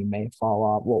 1 may fall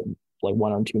off. Well, like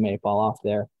 1 or 2 may fall off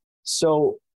there.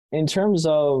 So in terms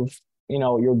of,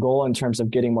 your goal in terms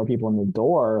of getting more people in the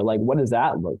door, like what does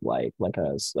that look like? Like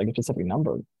a specific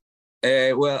number?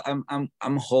 Well,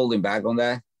 I'm holding back on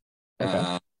that,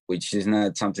 Okay. which is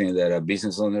not something that a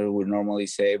business owner would normally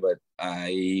say, but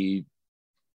I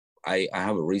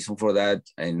have a reason for that.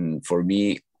 And for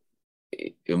me,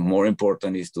 more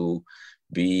important is to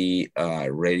be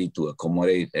ready to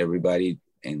accommodate everybody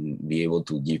and be able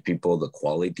to give people the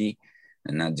quality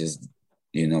and not just,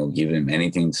 give them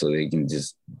anything so they can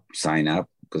just sign up,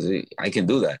 because I can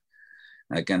do that.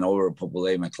 I can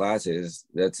overpopulate my classes.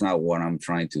 That's not what I'm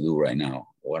trying to do right now.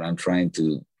 What I'm trying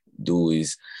to do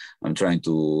is I'm trying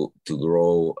to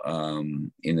grow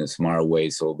in a smart way.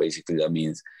 So basically that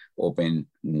means open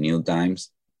new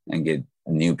times and get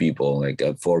new people, like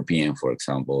at 4 p.m., for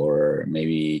example, or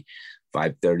maybe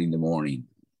 5:30 in the morning,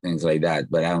 things like that.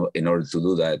 But in order to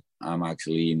do that, I'm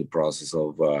actually in the process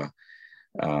of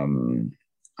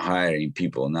hiring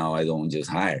people. Now I don't just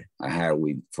hire, I hire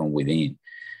from within.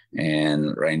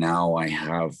 And right now I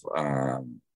have,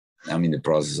 I'm in the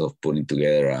process of putting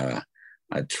together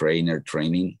a trainer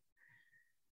training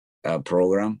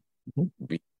program,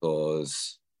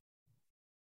 because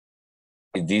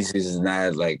this is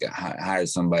not like hire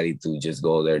somebody to just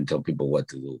go there and tell people what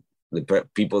to do. The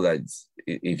people that,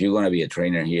 if you're going to be a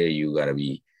trainer here, you got to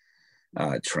be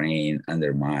trained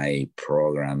under my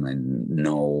program and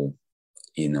know,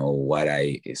 what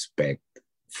I expect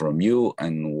from you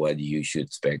and what you should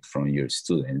expect from your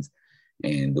students,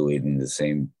 and do it in the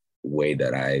same way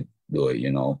that I do it,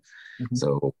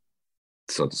 so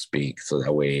to speak. So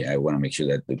that way I want to make sure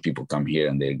that the people come here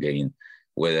and they're getting,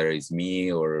 whether it's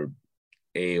me or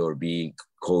A or B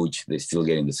coach, they're still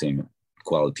getting the same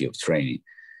quality of training.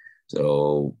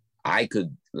 So I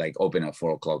could like open a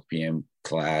 4:00 p.m.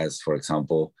 class, for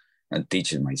example, and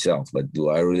teach it myself. But do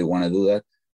I really want to do that?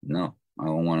 No, I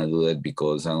don't want to do that,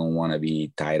 because I don't want to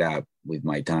be tied up with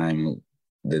my time.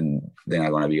 Then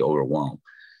I'm going to be overwhelmed.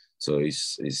 So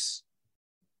it's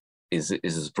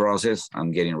a process.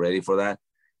 I'm getting ready for that.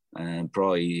 And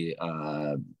probably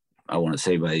I want to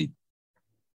say by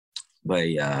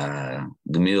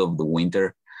the middle of the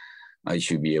winter, I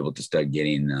should be able to start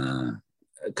getting a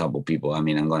couple people. I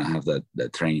mean, I'm going to have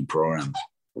that training program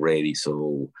ready.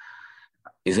 So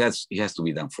it has to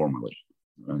be done formally.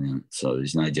 So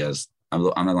it's not just, I'm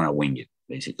not going to wing it,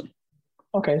 basically.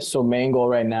 Okay. So main goal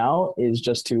right now is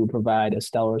just to provide a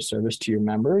stellar service to your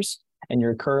members. And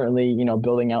you're currently,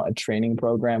 building out a training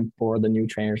program for the new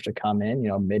trainers to come in,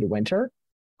 midwinter.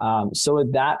 So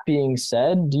with that being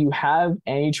said, do you have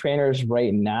any trainers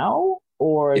right now,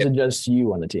 or is it just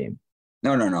you on the team?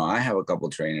 No. I have a couple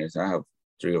trainers. I have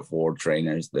 3 or 4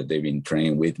 trainers that they've been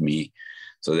training with me.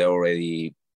 So they're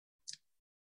already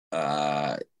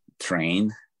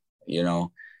trained,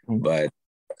 but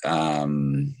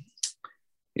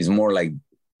it's more like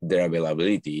their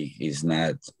availability is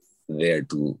not there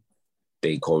to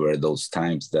take over those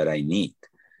times that I need.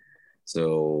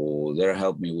 So they're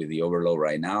helping me with the overload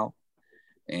right now.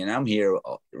 And I'm here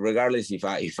regardless if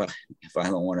I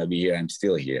don't want to be here, I'm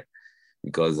still here,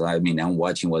 because I'm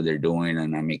watching what they're doing,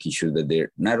 and I'm making sure that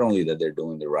they're not only that they're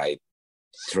doing the right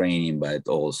training, but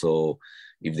also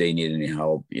if they need any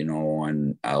help,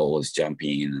 and I always jump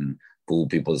in and pull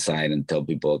people aside and tell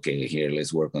people, okay, here,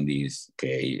 let's work on this.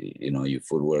 Okay, your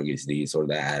footwork is this or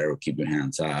that, or keep your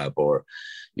hands up, or,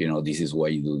 this is why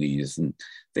you do this, and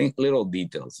think little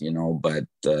details, but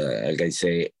like I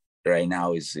say, right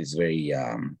now it's very,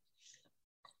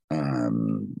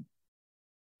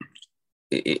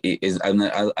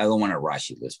 I don't want to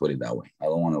rush it. Let's put it that way. I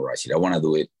don't want to rush it. I want to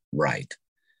do it right.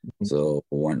 So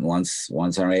once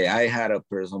I had a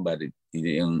person, but it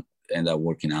didn't end up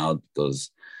working out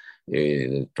because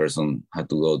the person had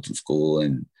to go to school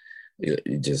and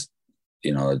it just,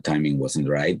 the timing wasn't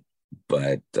right.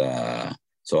 But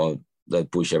so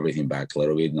that pushed everything back a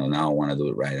little bit. No, now I want to do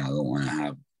it right. I don't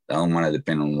want to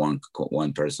depend on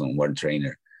one person, one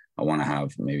trainer. I want to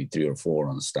have maybe 3 or 4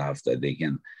 on staff that they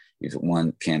can, if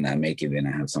one cannot make it, then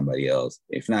I have somebody else.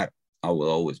 If not, I will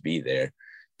always be there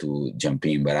to jump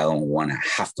in, but I don't want to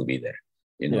have to be there,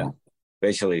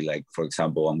 especially like, for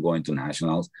example, I'm going to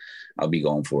nationals. I'll be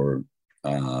going for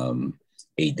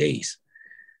 8 days.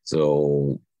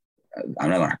 So I'm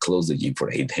not going to close the gym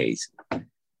for 8 days.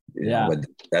 But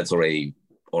that's already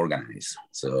organized.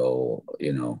 So,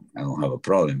 I don't have a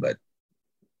problem, but,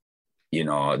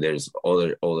 there's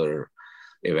other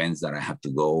events that I have to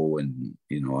go and,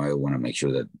 I want to make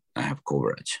sure that I have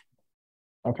coverage.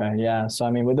 Okay. Yeah. So,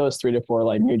 I mean, with those 3 to 4,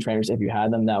 like new trainers, if you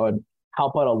had them, that would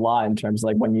help out a lot in terms of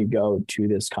like when you go to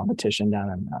this competition down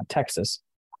in Texas.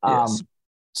 Yes.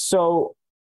 So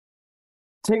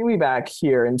take me back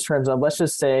here in terms of, let's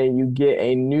just say you get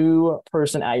a new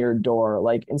person at your door,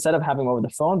 like instead of having them over the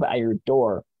phone, but at your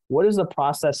door, what does the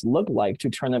process look like to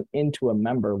turn them into a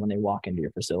member when they walk into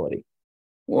your facility?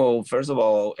 Well, first of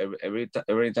all,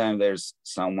 every time there's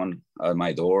someone at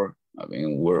my door, I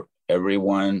mean,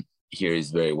 everyone here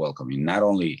is very welcoming. Not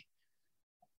only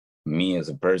me as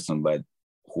a person, but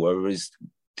whoever is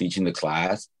teaching the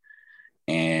class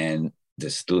and the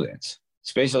students,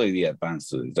 especially the advanced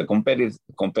students. The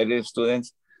competitive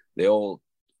students, they all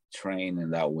train in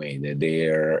that way. That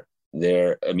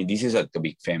they're. I mean, this is a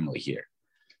big family here.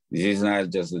 This is not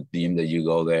just a team that you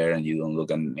go there and you don't look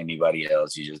at anybody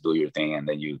else. You just do your thing and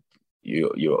then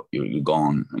you're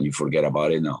gone and you forget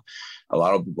about it. No, a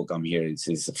lot of people come here.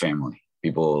 It's a family.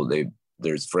 People,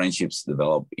 there's friendships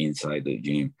develop inside the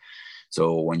gym.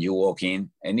 So when you walk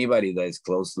in, anybody that is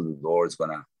close to the door is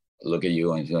gonna look at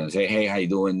you and gonna say, "Hey, how you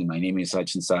doing? My name is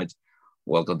such and such.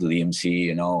 Welcome to the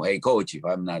MC." Hey, coach. If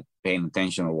I'm not paying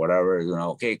attention or whatever,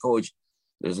 okay, coach.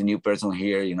 There's a new person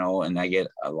here, and I get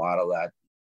a lot of that.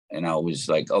 And I was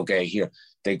like, okay, here,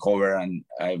 take over. And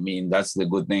I mean, that's the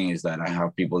good thing is that I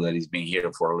have people that has been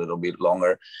here for a little bit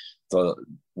longer. So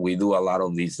we do a lot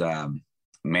of these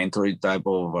mentoring type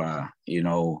of,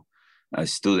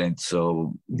 students.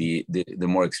 So the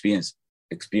more experienced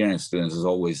students is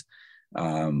always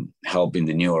helping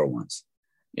the newer ones.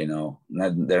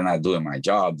 They're not doing my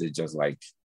job. They're just like,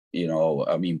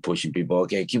 pushing people.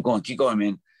 Okay, keep going,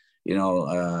 man.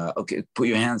 Okay, put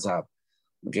your hands up.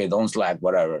 Okay, don't slack,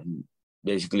 whatever.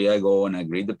 Basically, I go and I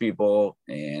greet the people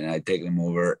and I take them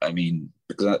over. I mean,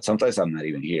 because sometimes I'm not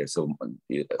even here. So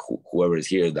whoever is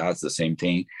here, that's the same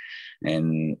thing.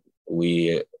 And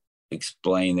we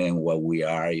explain them what we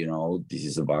are, this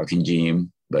is a boxing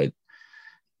gym, but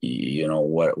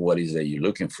what is that you're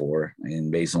looking for?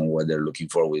 And based on what they're looking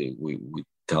for, we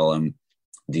tell them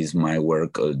this might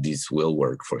work or this will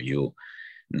work for you.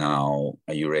 Now,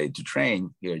 are you ready to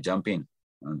train? Here, jump in.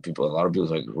 And a lot of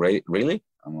people are like, really?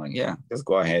 I'm like, yeah, just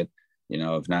go ahead.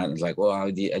 If not, it's like, well, I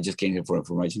just came here for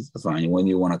information. That's fine. When do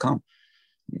you want to come?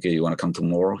 Okay, you want to come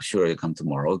tomorrow? Sure, you come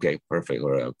tomorrow. Okay, perfect.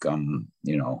 Or I'll come,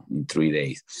 in 3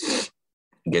 days.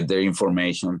 Get their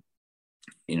information,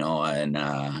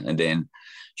 and then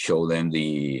show them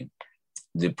the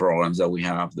programs that we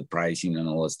have, the pricing and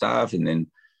all the stuff. And then,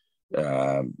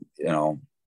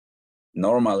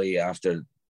 normally after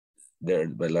there,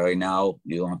 but right now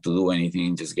you don't have to do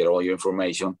anything, just get all your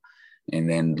information and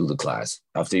then do the class.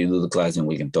 After you do the class, then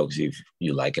we can talk, see if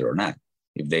you like it or not.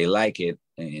 If they like it,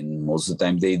 and most of the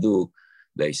time they do,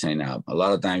 they sign up. A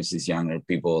lot of times these younger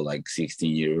people, like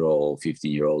 16-year-old,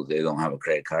 15-year-old, they don't have a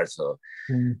credit card, so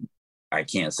I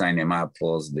can't sign them up.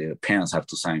 Plus the parents have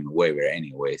to sign a waiver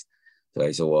anyways. So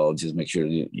I said, well, just make sure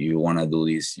you want to do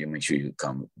this. You make sure you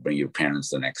come, bring your parents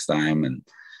the next time. And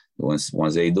once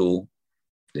they do,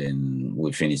 then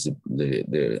we finish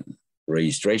the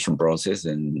registration process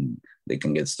and they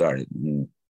can get started. And,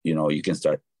 you can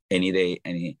start any day,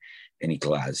 any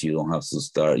class. You don't have to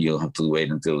start. You don't have to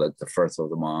wait until like the first of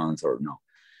the month or no,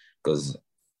 because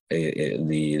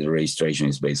the registration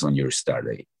is based on your start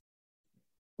date.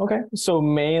 Okay. So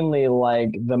mainly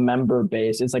like the member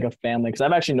base, it's like a family. Because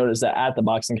I've actually noticed that at the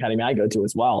boxing academy I go to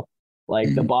as well.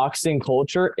 Like the boxing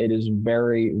culture, it is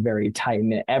very, very tight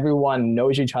knit. Everyone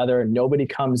knows each other. Nobody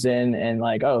comes in and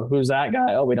like, oh, who's that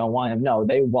guy? Oh, we don't want him. No,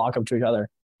 they walk up to each other.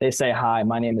 They say, hi,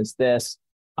 my name is this.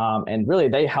 And really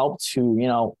they help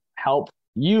to, help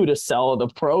you to sell the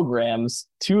programs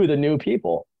to the new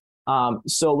people.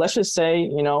 So let's just say,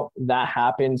 that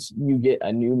happens, you get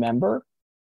a new member.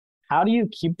 How do you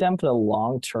keep them for the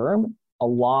long term,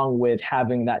 along with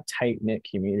having that tight-knit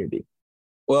community?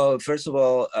 Well, first of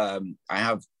all, I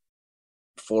have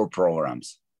 4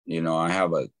 programs. I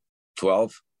have a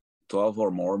 12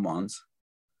 or more months.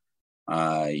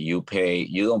 You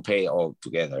don't pay all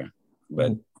together,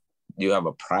 but you have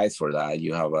a price for that.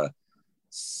 You have a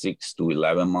 6 to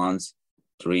 11 months,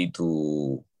 3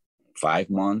 to 5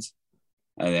 months,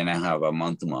 and then I have a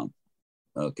month-to-month,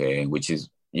 okay, which is,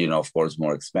 of course,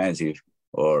 more expensive,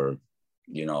 or,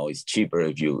 it's cheaper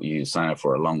if you sign up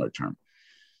for a longer term.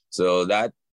 So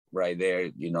that right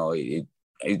there,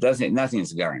 it doesn't, nothing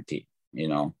is guaranteed,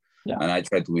 Yeah. And I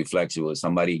try to be flexible. If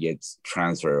somebody gets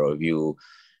transferred, or if you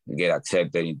get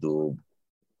accepted into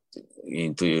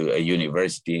a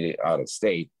university out of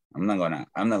state, I'm not gonna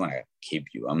keep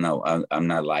you. I'm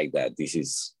not like that.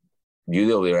 You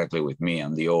deal directly with me.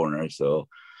 I'm the owner. So,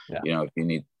 if you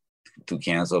need to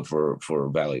cancel for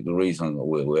valid reason,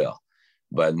 we will.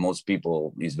 But most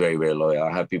people is very, very loyal.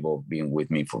 I have people being with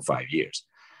me for 5 years.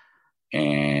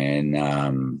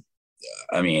 And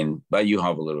but you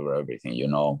have a little bit of everything,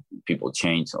 people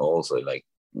change also. Like,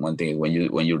 one thing,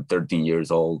 when you're 13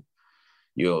 years old,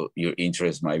 your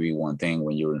interest might be one thing.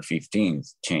 When you're 15, it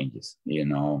changes,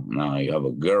 now you have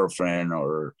a girlfriend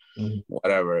or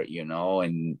whatever,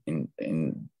 and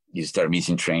you start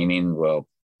missing training. Well,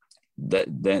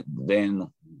 then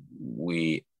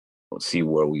we see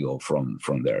where we go from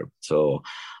there. So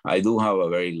I do have a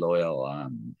very loyal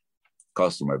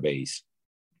customer base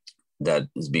that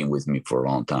has been with me for a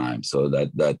long time, so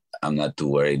that I'm not too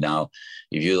worried. Now,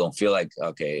 if you don't feel like,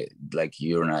 okay, like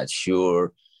you're not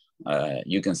sure,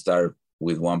 you can start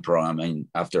with one program, and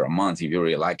after a month, if you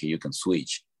really like it, you can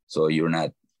switch. So you're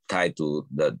not tied to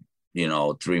the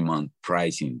 3-month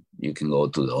pricing. You can go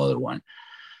to the other one.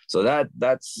 So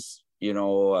that's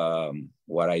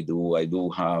what I do. I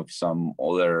do have some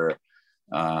other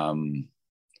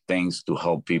things to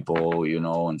help people,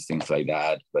 and things like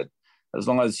that. But as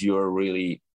long as you're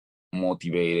really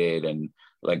motivated, and,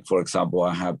 like, for example,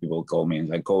 I have people call me and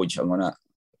like, Coach,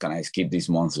 can I skip this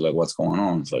month? Like, what's going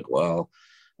on? It's like, well,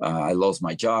 I lost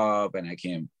my job and I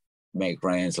can't make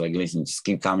friends. Like, listen, just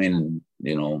keep coming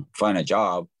and, find a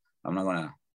job. I'm not going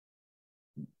to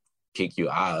kick you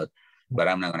out, but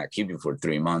I'm not going to keep you for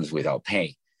 3 months without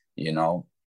pay,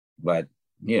 But,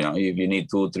 if you need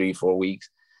 2, 3, 4 weeks,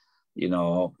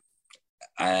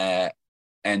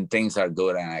 and things are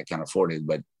good and I can afford it.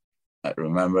 But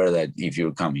remember that if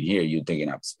you're coming here, you're taking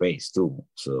up space too.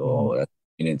 So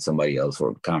you need somebody else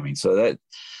for coming. So that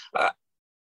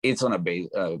it's on a base,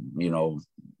 I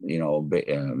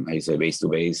say base to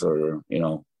base, or,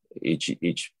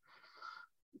 each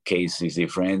case is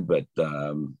different, but,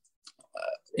 I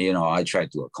try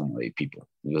to accommodate people,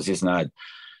 because it's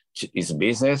a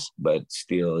business, but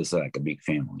still it's like a big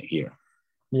family here.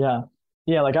 Yeah.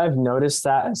 Yeah. Like, I've noticed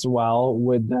that as well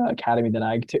with the academy that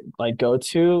I go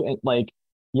to. And, like,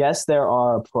 yes, there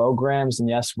are programs, and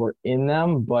yes, we're in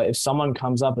them. But if someone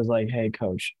comes up is like, hey,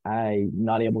 Coach, I'm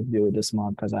not able to do it this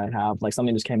month because I have, like,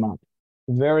 something just came up.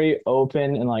 Very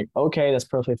open and like, okay, that's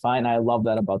perfectly fine. I love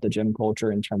that about the gym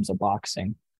culture in terms of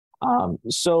boxing.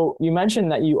 So you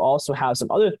mentioned that you also have some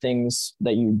other things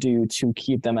that you do to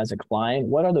keep them as a client.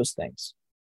 What are those things?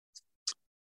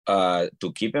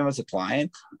 To keep them as a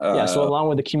client? So along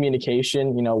with the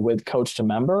communication, with coach to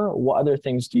member, what other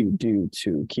things do you do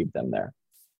to keep them there?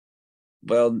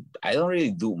 Well, I don't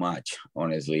really do much,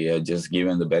 honestly. I just give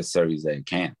them the best service that I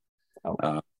can.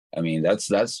 Okay.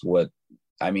 That's what,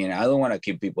 I don't want to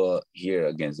keep people here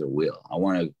against their will. I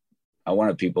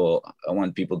want people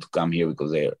to come here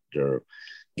because they're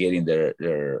getting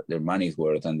their money's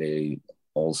worth, and they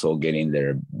also getting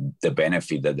the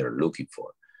benefit that they're looking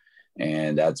for.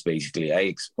 And that's basically, I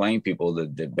explain people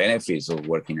the benefits of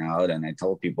working out, and I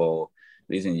tell people,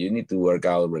 listen, you need to work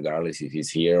out regardless if it's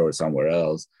here or somewhere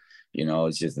else.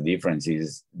 It's just the difference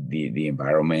is the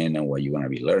environment and what you're going to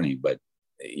be learning. But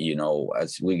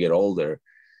as we get older,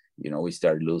 we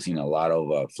start losing a lot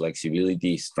of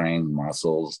flexibility, strength,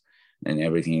 muscles, and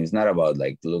everything. It's not about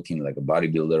like looking like a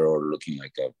bodybuilder or looking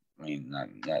like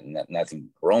nothing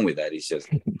wrong with that. It's just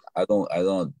I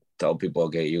don't tell people,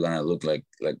 okay, you're gonna look like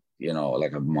a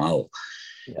model.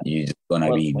 Yeah. You're just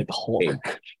gonna be like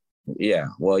Hulk. Yeah,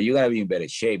 well, you're gonna be in better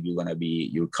shape.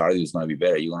 Your cardio is gonna be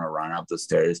better. You're gonna run up the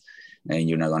stairs, and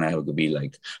you're not gonna have to be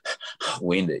like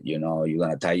winded. You're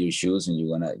gonna tie your shoes, and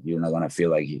you're not gonna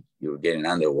feel like you're getting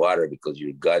underwater because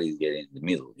your gut is getting in the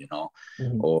middle.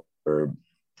 Mm-hmm. Or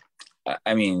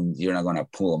you're not gonna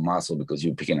pull a muscle because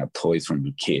you're picking up toys from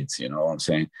your kids. You know what I'm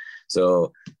saying?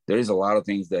 So there is a lot of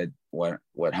things that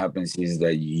what happens is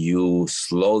that you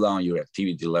slow down your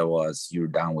activity level as you're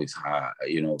done with,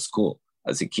 school.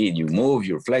 As a kid, you move,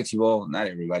 you're flexible. Not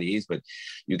everybody is, but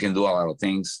you can do a lot of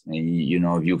things. And,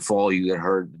 if you fall, you get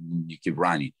hurt, you keep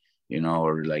running,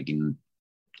 or like in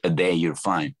a day, you're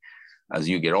fine. As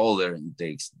you get older, it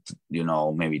takes,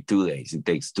 maybe 2 days. It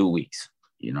takes 2 weeks.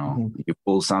 You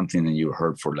pull something and you're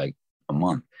hurt for like a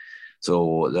month.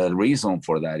 So the reason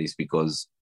for that is because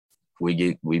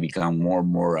we become more and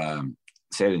more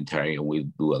sedentary, and we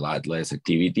do a lot less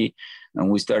activity, and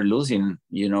we start losing,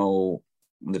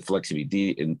 the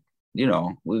flexibility, and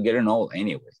we're getting old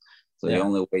anyway. So the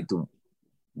only way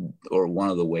or one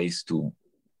of the ways to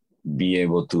be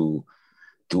able to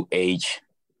age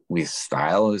with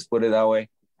style, let's put it that way,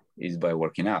 is by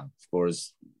working out. Of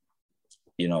course,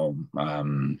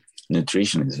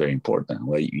 nutrition is very important,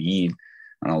 what you eat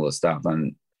and all the stuff.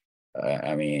 And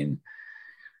I mean,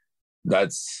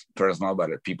 that's personal, but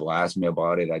if people ask me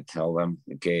about it, I tell them,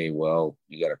 okay, well,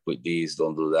 you got to quit this,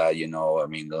 don't do that,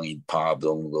 don't eat pop,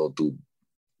 don't go to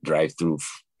drive through,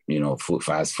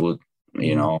 fast food,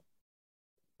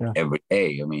 every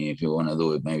day. I mean, if you want to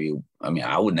do it,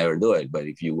 I would never do it, but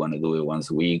if you want to do it once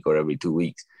a week or every 2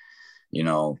 weeks,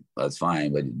 that's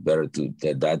fine. But better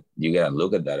that you got to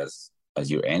look at that as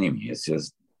your enemy. It's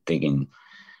just taking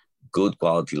good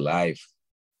quality life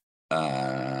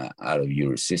out of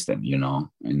your system,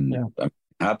 and it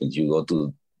happens. You go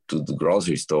to the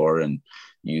grocery store and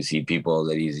you see people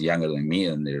that is younger than me,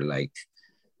 and they're like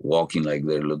walking like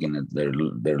they're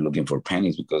looking for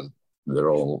pennies, because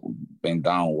they're all bent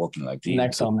down walking like this.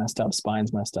 Necks all messed up,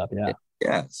 spines messed up. Yeah.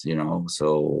 Yes,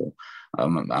 so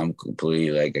I'm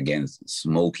completely like against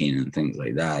smoking and things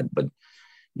like that. But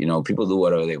people do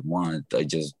whatever they want.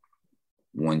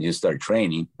 When you start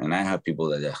training, and I have people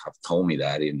that have told me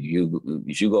that, and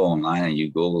if you go online and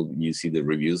you see the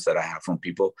reviews that I have from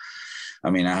people. I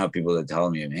mean, I have people that tell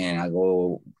me, man, I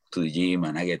go to the gym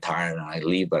and I get tired and I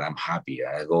leave, but I'm happy.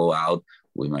 I go out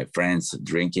with my friends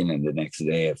drinking, and the next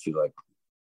day I feel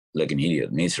like an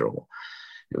idiot, miserable.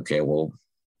 Okay, well,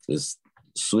 just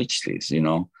switch this,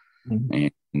 and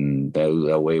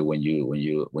that way when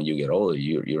you get older,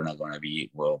 you're not gonna be,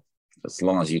 well, as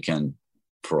long as you can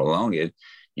prolong it,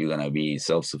 you're gonna be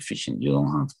self-sufficient. You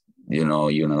don't have,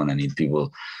 you're not gonna need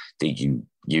people giving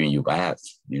you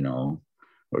baths,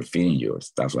 or feeding you or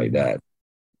stuff like that.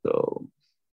 So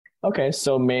okay,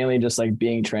 so mainly just like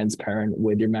being transparent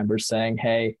with your members, saying,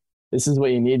 hey, this is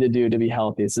what you need to do to be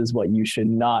healthy, this is what you should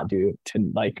not do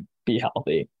to like be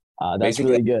healthy. That's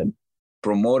basically really good.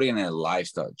 Promoting a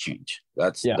lifestyle change,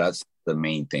 that's the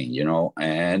main thing,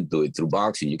 and do it through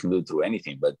boxing. You can do it through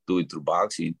anything, but do it through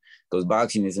boxing, because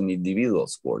boxing is an individual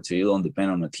sport, so you don't depend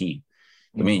on a team.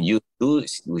 I mean,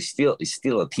 it's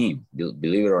still a team.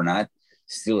 Believe it or not,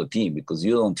 it's still a team, because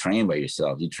you don't train by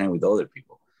yourself. You train with other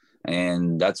people.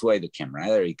 And that's why the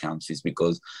camaraderie comes, is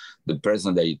because the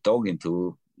person that you're talking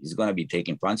to is going to be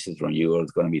taking punches from you, or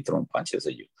it's going to be throwing punches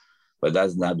at you. But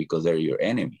that's not because they're your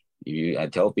enemy. I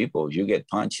tell people, if you get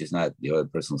punched, it's not the other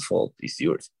person's fault. It's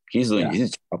yours. He's doing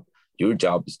his job. Your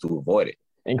job is to avoid it.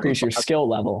 Increase your skill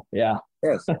level. Yeah.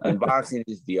 Yes. And boxing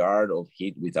is the art of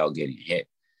hit without getting hit.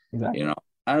 Exactly.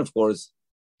 And of course,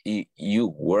 you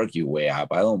work your way up.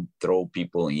 I don't throw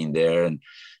people in there. And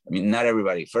I mean, not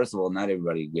everybody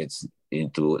gets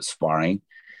into sparring.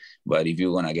 But if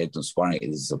you want to get to sparring, it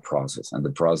is a process. And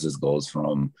the process goes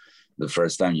from the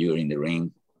first time you're in the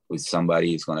ring with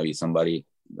somebody, it's going to be somebody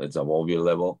that's above your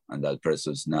level, and that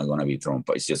person's not going to be thrown,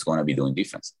 but it's just going to be doing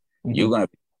defense. You're going to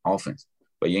be offense,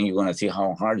 but then you're going to see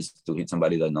how hard it is to hit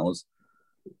somebody that knows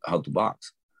how to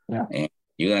box. Yeah. And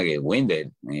you're going to get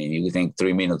winded, and you think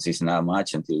 3 minutes is not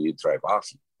much until you try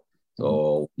boxing.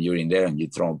 So you're in there and you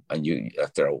throw, and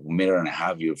after a minute and a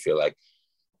half, you feel like,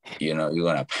 you're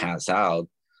going to pass out,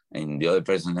 and the other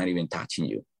person's not even touching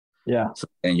you. Yeah. So,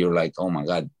 and you're like, oh my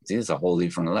God, this is a whole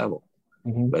different level.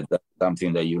 But that's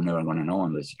something that you're never going to know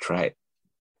unless you try it.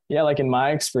 Yeah, like in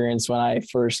my experience, when I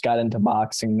first got into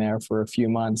boxing there for a few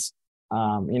months,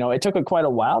 it took quite a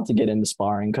while to get into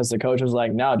sparring, because the coach was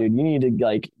like, no, dude, you need to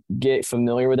like get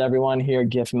familiar with everyone here,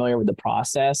 get familiar with the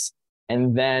process,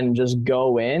 and then just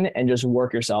go in and just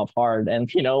work yourself hard. And,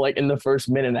 like in the first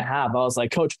minute and a half, I was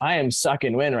like, coach, I am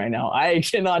sucking wind right now. I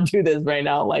cannot do this right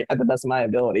now, like at the best of my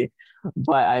ability.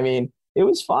 But I mean, it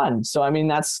was fun. So, I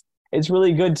mean, it's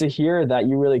really good to hear that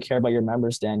you really care about your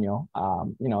members, Daniel.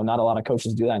 Not a lot of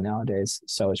coaches do that nowadays.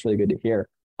 So it's really good to hear.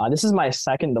 This is my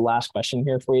second to last question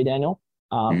here for you, Daniel.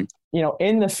 In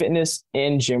the fitness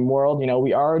and gym world,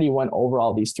 we already went over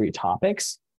all these three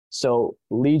topics. So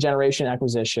lead generation,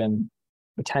 acquisition,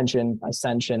 retention,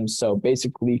 ascension. So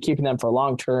basically keeping them for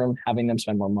long term, having them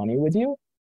spend more money with you.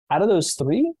 Out of those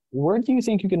three, where do you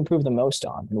think you can improve the most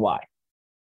on and why?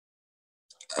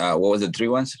 What was the three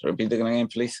ones? Repeat them again,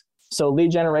 please. So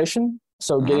lead generation,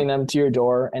 so getting them to your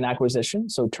door, and acquisition,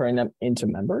 so turning them into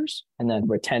members, and then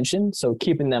retention, so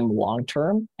keeping them long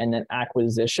term, and then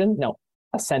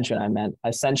ascension, I meant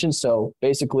ascension, so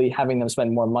basically having them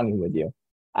spend more money with you.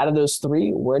 Out of those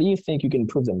three, where do you think you can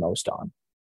improve the most on?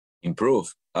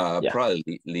 Improve, probably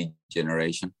lead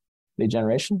generation. Lead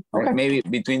generation? Okay. Maybe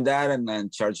between that and then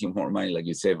charging more money, like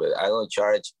you said, but I don't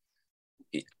charge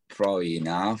probably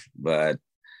enough. But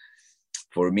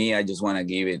for me, I just want to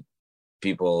give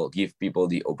people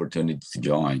the opportunity to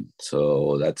join.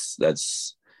 So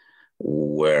that's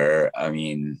where, I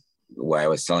mean, why I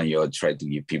was telling you, I try to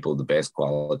give people the best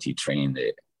quality training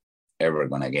they're ever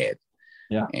gonna get.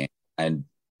 Yeah. And I'm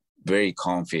very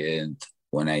confident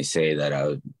when I say that I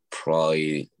would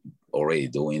probably already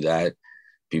doing that.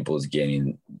 People's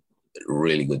getting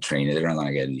really good training. They're not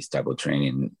gonna get this type of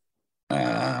training.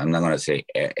 I'm not gonna say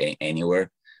anywhere,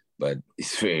 but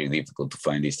it's very difficult to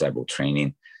find this type of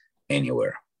training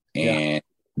anywhere. And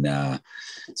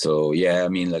so I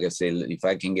mean, like I said, if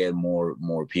I can get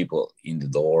more people in the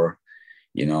door,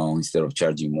 you know, instead of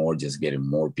charging more, just getting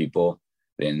more people,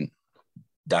 then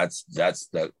that's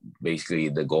basically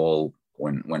the goal.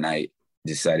 When I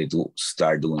decided to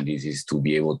start doing this, is to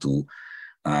be able to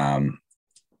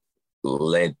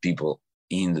let people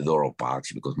in the door of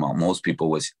boxing, because most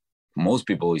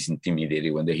people is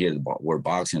intimidated when they hear the word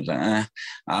boxing. It's like,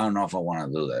 I don't know if I want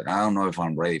to do that. I don't know if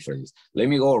I'm ready for this. Let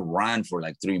me go run for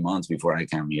like 3 months before I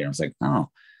come here. I was like, no,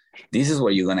 this is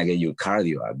where you're going to get your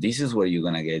cardio up. This is where you're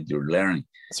going to get your learning.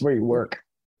 It's where you work.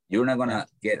 You're not going to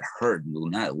get hurt. Do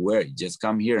not worry. Just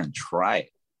come here and try it.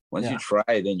 Once you try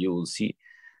it, then you will see,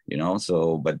 you know.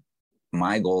 So, but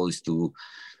my goal is to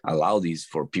allow this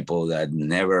for people that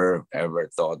never, ever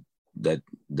thought that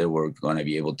they were going to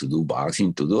be able to do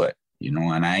boxing, to do it, you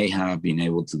know. And I have been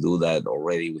able to do that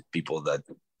already with people that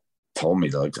told me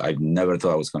that I never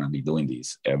thought I was going to be doing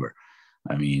this ever.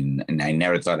 I mean, and I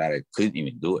never thought that I could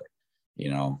even do it,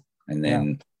 you know. And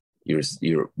then your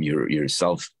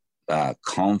self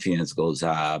confidence goes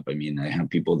up. I mean, I have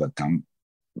people that come,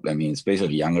 I mean,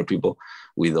 especially younger people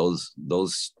with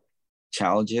those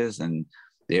challenges, and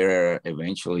they're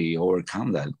eventually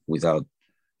overcome that without,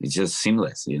 it's just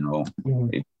seamless, you know.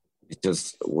 It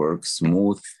just works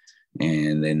smooth,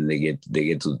 and then they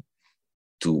get to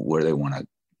where they want to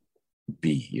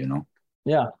be, you know.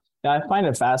 Yeah, I find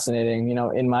it fascinating, you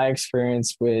know, in my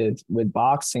experience with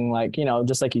boxing, like, you know,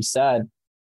 just like you said,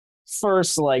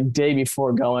 first, like, day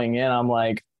before going in, I'm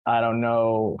like, I don't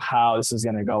know how this is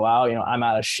going to go out. You know, I'm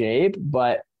out of shape,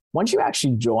 but once you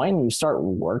actually join, you start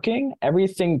working,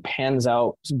 everything pans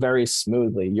out very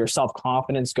smoothly. Your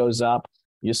self-confidence goes up.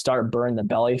 You start burning the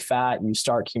belly fat. You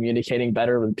start communicating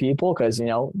better with people because, you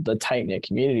know, the tight-knit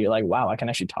community, you're like, wow, I can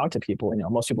actually talk to people. You know,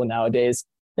 most people nowadays,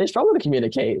 they struggle to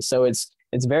communicate. So it's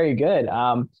very good.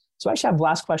 So I actually have the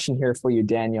last question here for you,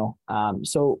 Daniel.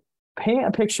 So paint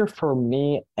a picture for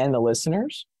me and the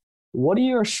listeners. What are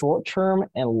your short-term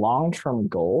and long-term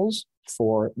goals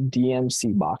for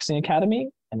DMC Boxing Academy,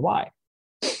 and why?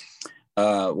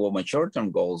 Well, my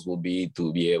short-term goals will be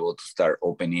to be able to start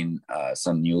opening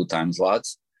some new time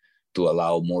slots to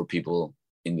allow more people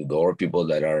in the door, people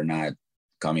that are not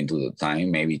coming to the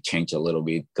time, maybe change a little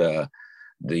bit the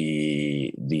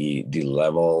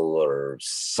level or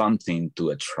something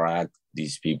to attract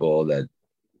these people that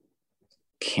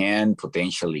can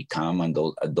potentially come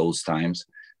at those times,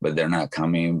 but they're not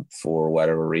coming for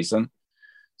whatever reason.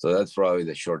 So that's probably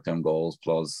the short-term goals,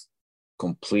 plus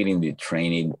completing the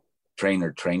trainer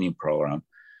training program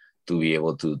to be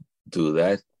able to do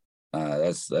that.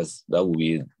 That would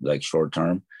be like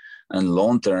short-term. And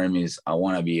long-term is I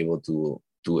want to be able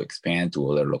to expand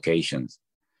to other locations.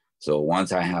 So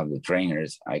once I have the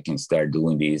trainers, I can start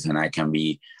doing this, and I can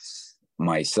be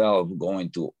myself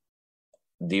going to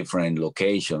different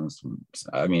locations.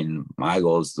 I mean, my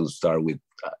goal is to start with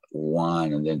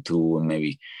 1 and then 2, and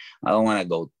maybe I don't want to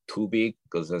go too big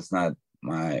because that's not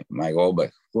my goal,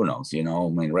 but who knows, you know. I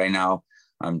mean, right now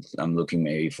I'm looking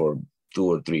maybe for 2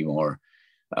 or 3 more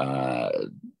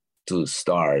to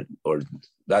start, or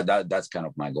that's kind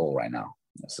of my goal right now.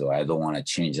 So I don't want to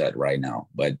change that right now,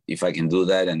 but if I can do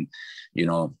that and, you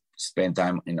know, spend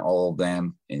time in all of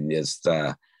them and just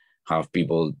have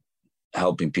people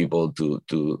helping people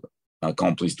to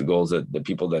accomplish the goals that the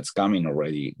people that's coming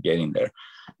already getting there,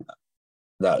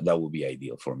 that would be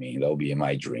ideal for me. That would be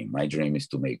my dream. My dream is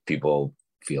to make people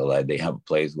feel that they have a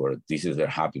place where this is their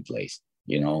happy place,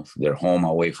 you know, their home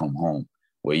away from home,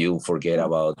 where you forget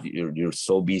about, you're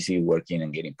so busy working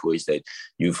and getting pushed that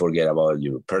you forget about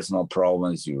your personal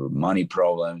problems, your money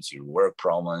problems, your work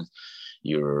problems,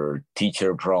 your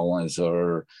teacher problems,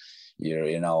 or your,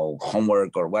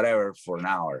 homework or whatever for an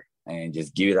hour, and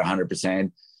just give it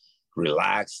 100%,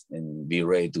 relax, and be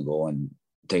ready to go and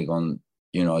take on,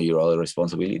 your other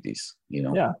responsibilities,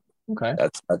 Yeah. Okay.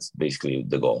 That's basically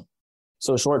the goal.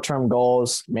 So short-term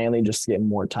goals, mainly just to get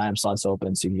more time slots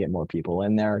open so you can get more people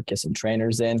in there, get some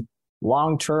trainers in.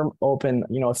 Long-term, open,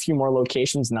 a few more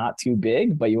locations, not too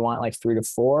big, but you want like 3 to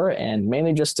 4, and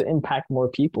mainly just to impact more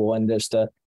people and just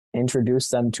to introduce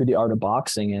them to the art of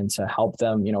boxing and to help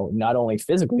them, not only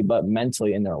physically, but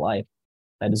mentally in their life.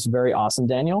 That is very awesome,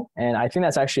 Daniel. And I think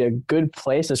that's actually a good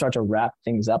place to start to wrap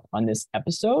things up on this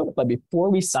episode. But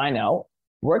before we sign out,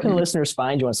 where can listeners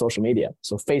find you on social media?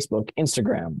 So Facebook,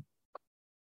 Instagram.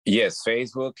 Yes,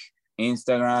 Facebook,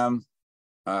 Instagram.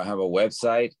 I have a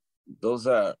website. Those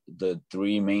are the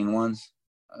 3 main ones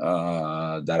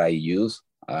that I use.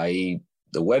 The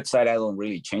website, I don't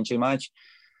really change it much.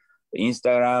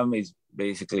 Instagram is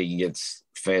basically gets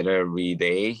fed every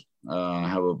day. I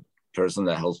have a person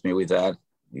that helps me with that.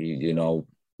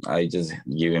 I just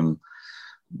give him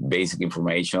basic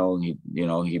information. He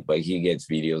gets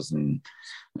videos and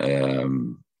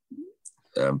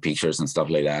pictures and stuff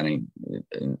like that, and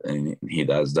he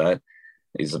does that.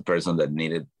 He's a person that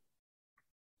needed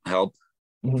help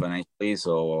financially,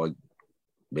 so I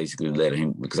basically let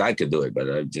him, because I could do it, but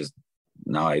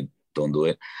now I don't do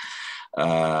it.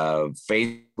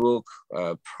 Facebook,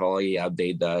 probably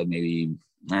update that maybe,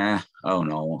 I don't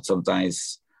know,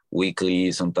 sometimes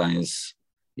weekly, sometimes,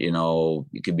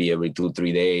 it could be every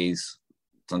 2-3 days.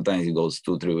 Sometimes it goes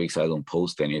 2-3 weeks, I don't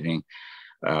post anything.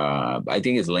 I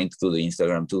think it's linked to the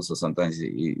Instagram too, so sometimes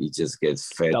it just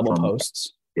gets fed double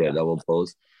posts. Yeah, double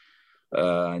post.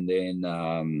 And then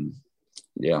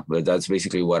but that's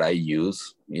basically what I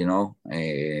use. I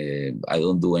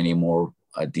don't do any more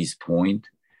at this point.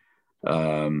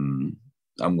 I'm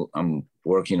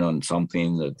working on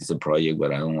something that is a project,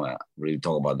 but I don't want to really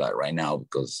talk about that right now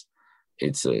because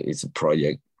it's a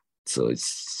project. So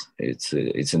it's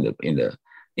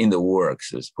in the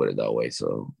works. Let's put it that way.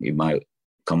 So it might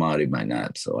come out, it might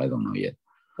not. So I don't know yet.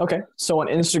 Okay. So on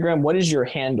Instagram, what is your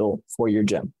handle for your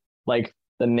gym? Like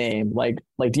the name, like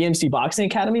DMC Boxing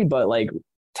Academy, but like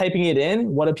typing it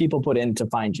in, what do people put in to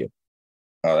find you?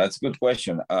 Oh, that's a good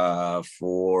question.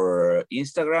 For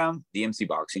Instagram, DMC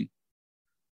Boxing.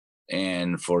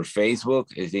 And for Facebook,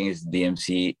 I think it's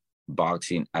DMC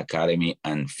Boxing Academy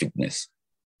and Fitness.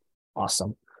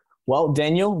 Awesome. Well,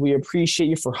 Daniel, we appreciate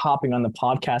you for hopping on the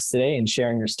podcast today and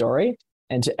sharing your story.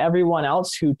 And to everyone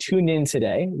else who tuned in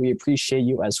today, we appreciate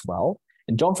you as well.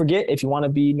 And don't forget, if you want to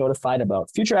be notified about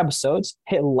future episodes,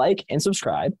 hit like and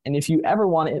subscribe. And if you ever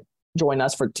want to join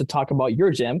us to talk about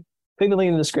your gym, click the link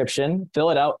in the description, fill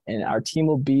it out, and our team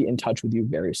will be in touch with you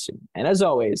very soon. And as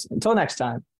always, until next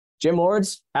time, Gym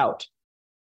Lords out.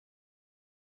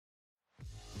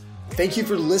 Thank you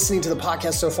for listening to the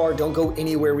podcast so far. Don't go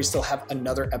anywhere. We still have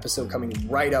another episode coming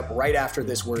right after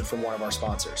this word from one of our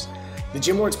sponsors. The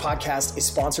Gym Lords podcast is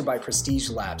sponsored by Prestige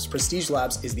Labs. Prestige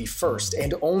Labs is the first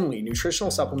and only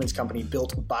nutritional supplements company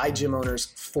built by gym owners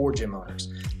for gym owners.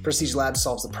 Prestige Labs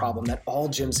solves the problem that all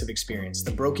gyms have experienced: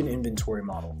 the broken inventory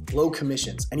model, low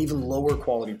commissions, and even lower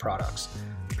quality products.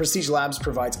 Prestige Labs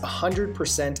provides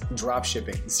 100% drop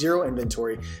shipping, zero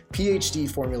inventory, PhD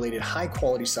formulated high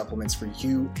quality supplements for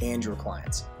you and your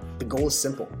clients. The goal is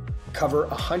simple: cover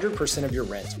 100% of your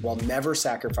rent while never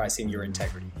sacrificing your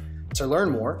integrity. To learn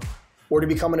more or to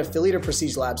become an affiliate of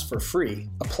Prestige Labs for free,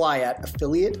 apply at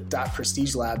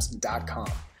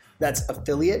affiliate.prestigelabs.com. That's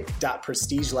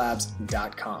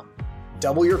affiliate.prestigelabs.com.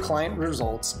 Double your client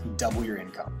results, double your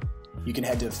income. You can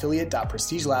head to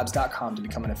affiliate.prestigelabs.com to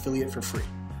become an affiliate for free.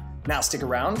 Now stick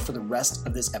around for the rest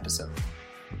of this episode.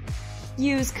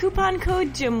 Use coupon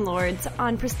code GYMLORDS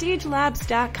on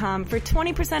prestigelabs.com for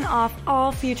 20% off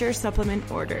all future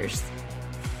supplement orders.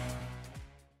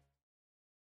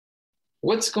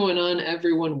 What's going on,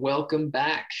 everyone? Welcome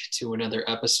back to another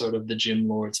episode of the Gym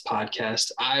Lords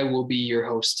podcast. I will be your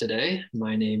host today.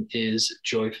 My name is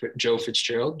Joe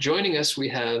Fitzgerald. Joining us, we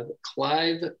have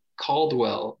Clive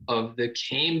Cadwell of the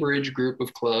Cambridge Group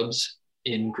of Clubs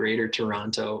in Greater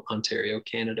Toronto, Ontario,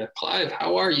 Canada. Clive,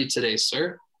 how are you today,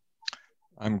 sir?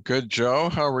 I'm good, Joe.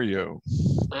 How are you?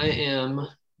 I am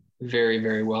very,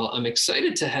 very well. I'm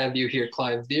excited to have you here,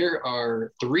 Clive. There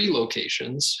are 3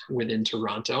 locations within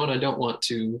Toronto, and I don't want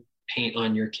to paint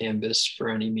on your canvas for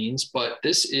any means, but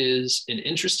this is an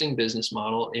interesting business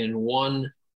model and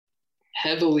one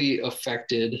heavily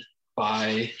affected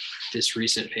by this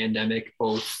recent pandemic,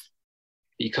 both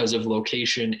because of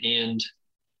location and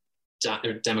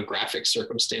demographic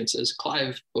circumstances.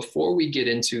 Clive, before we get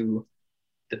into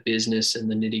the business and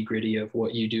the nitty-gritty of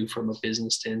what you do from a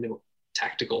business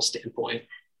tactical standpoint,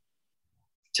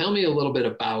 tell me a little bit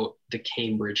about the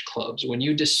Cambridge clubs. When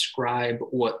you describe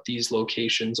what these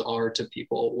locations are to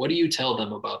people, what do you tell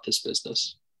them about this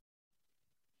business?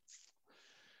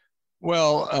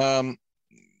 Well,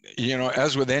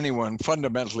 as with anyone,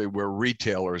 fundamentally, we're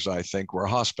retailers, I think. We're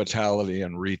hospitality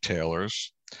and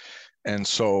retailers. And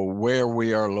so where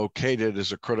we are located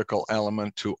is a critical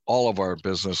element to all of our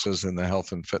businesses in the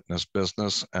health and fitness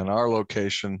business. And our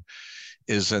location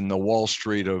is in the Wall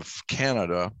Street of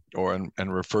Canada,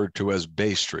 and referred to as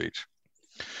Bay Street.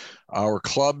 Our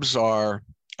clubs are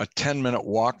a 10-minute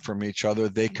walk from each other.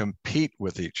 They compete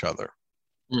with each other.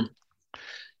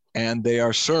 And they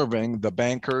are serving the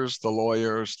bankers, the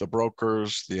lawyers, the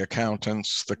brokers, the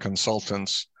accountants, the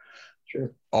consultants,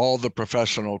 all the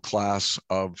professional class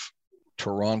of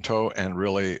Toronto and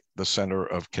really the center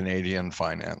of Canadian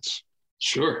finance.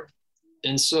 Sure.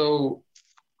 And so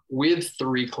with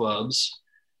 3 clubs,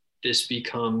 this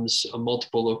becomes a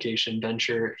multiple location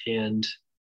venture and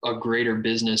a greater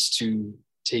business to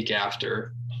take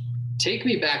after. Take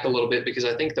me back a little bit, because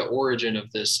I think the origin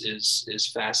of this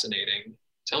is fascinating.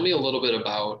 Tell me a little bit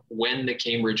about when the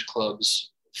Cambridge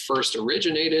clubs first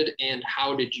originated and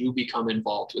how did you become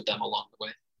involved with them along the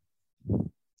way?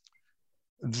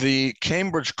 The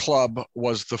Cambridge Club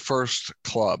was the first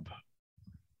club.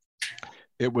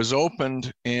 It was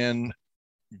opened in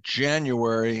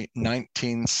January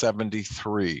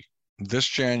 1973. This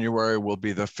January will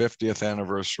be the 50th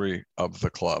anniversary of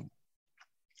the club.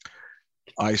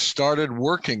 I started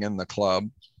working in the club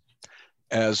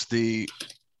as the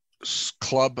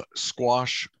club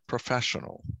squash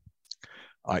professional.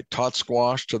 I taught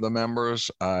squash to the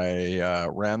members. I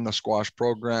ran the squash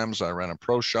programs. I ran a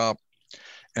pro shop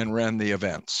and ran the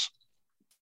events.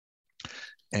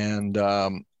 And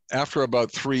after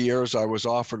about 3 years, I was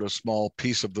offered a small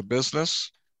piece of the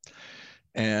business.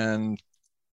 And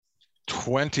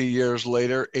 20 years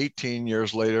later, 18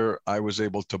 years later, I was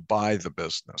able to buy the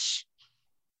business.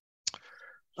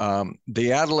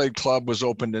 The Adelaide Club was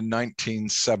opened in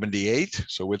 1978,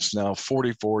 so it's now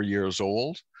 44 years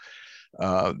old.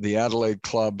 The Adelaide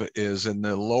Club is in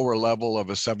the lower level of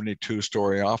a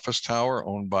 72-story office tower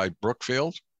owned by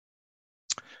Brookfield.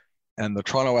 And the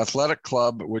Toronto Athletic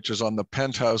Club, which is on the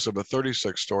penthouse of a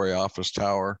 36-story office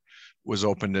tower, was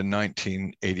opened in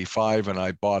 1985, and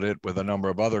I bought it with a number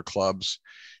of other clubs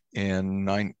in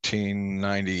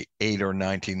 1998 or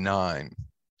 99.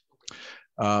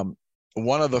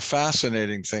 One of the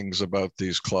fascinating things about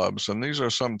these clubs, and these are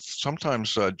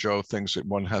sometimes, Joe, things that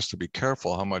one has to be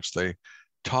careful how much they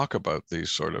talk about these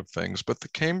sort of things, but the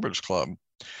Cambridge Club,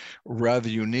 rather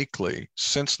uniquely,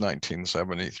 since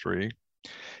 1973,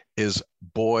 is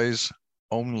boys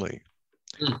only,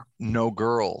 no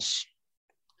girls.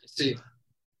 I see.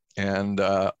 And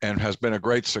has been a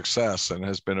great success and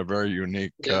has been a very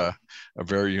unique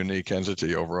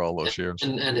entity over all those years.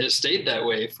 And has stayed that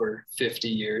way for 50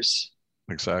 years.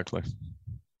 Exactly.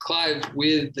 Clive,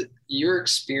 with your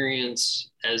experience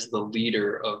as the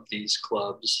leader of these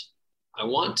clubs, I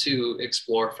want to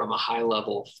explore from a high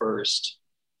level first.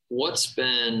 What's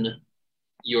been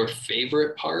your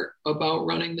favorite part about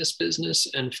running this business,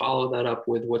 and follow that up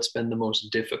with what's been the most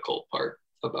difficult part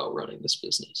about running this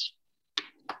business?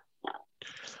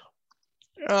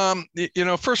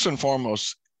 First and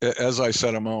foremost, as I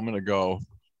said a moment ago,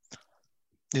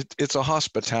 it's a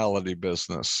hospitality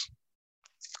business.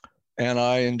 And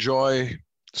I enjoy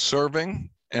serving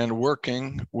and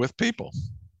working with people.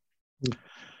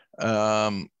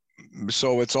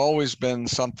 So it's always been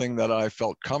something that I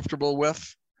felt comfortable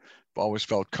with. I've always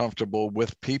felt comfortable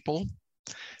with people.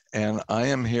 And I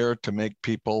am here to make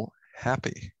people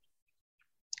happy.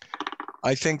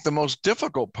 I think the most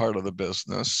difficult part of the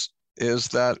business is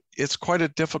that it's quite a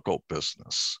difficult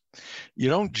business. You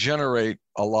don't generate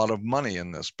a lot of money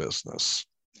in this business.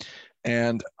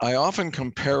 And I often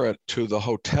compare it to the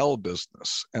hotel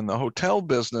business. And the hotel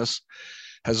business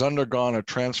has undergone a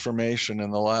transformation in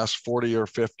the last 40 or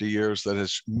 50 years that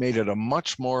has made it a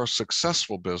much more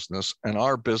successful business, and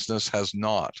our business has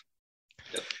not.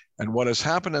 Yep. And what has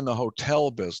happened in the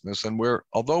hotel business, and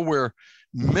although we're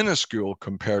minuscule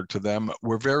compared to them,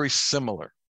 we're very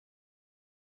similar.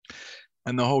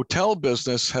 And the hotel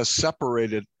business has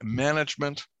separated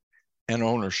management and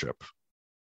ownership.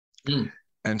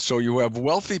 And so you have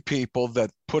wealthy people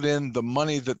that put in the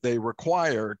money that they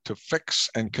require to fix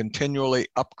and continually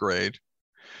upgrade.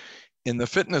 In the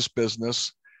fitness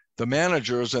business, the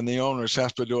managers and the owners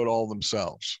have to do it all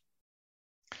themselves.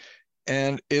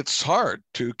 And it's hard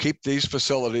to keep these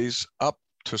facilities up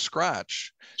to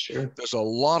scratch. Sure. There's a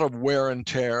lot of wear and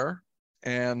tear.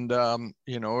 And,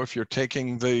 if you're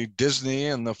taking the Disney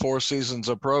and the Four Seasons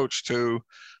approach to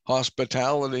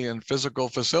hospitality and physical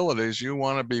facilities, you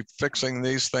want to be fixing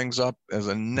these things up as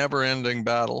a never-ending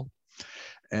battle.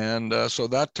 And so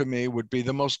that to me would be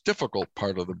the most difficult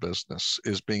part of the business,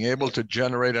 is being able to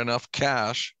generate enough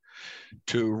cash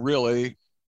to really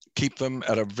keep them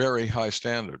at a very high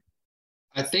standard.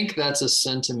 I think that's a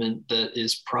sentiment that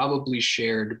is probably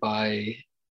shared by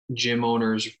gym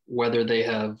owners, whether they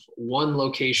have one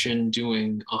location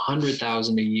doing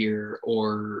 100,000 a year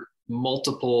or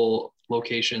multiple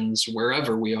locations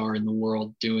wherever we are in the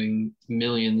world doing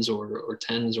millions or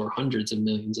tens or hundreds of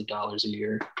millions of dollars a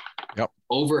year. Yep.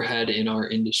 Overhead in our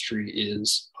industry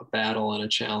is a battle and a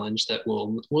challenge that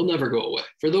will never go away.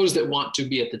 For those that want to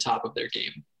be at the top of their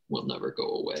game, will never go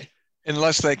away.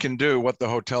 Unless they can do what the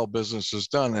hotel business has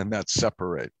done, and that's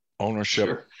separate ownership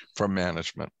Sure. from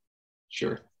management.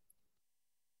 Sure.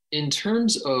 In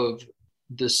terms of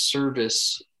the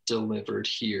service delivered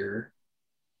here,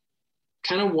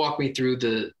 kind of walk me through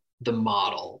the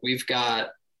model. We've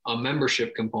got a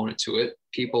membership component to it.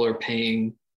 People are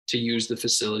paying to use the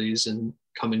facilities and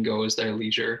come and go as their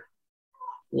leisure.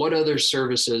 What other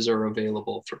services are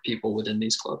available for people within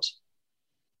these clubs?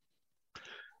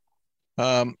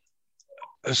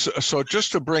 So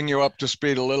just to bring you up to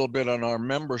speed a little bit on our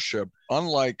membership,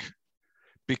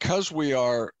 because we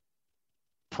are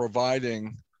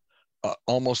providing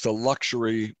almost a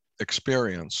luxury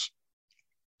experience,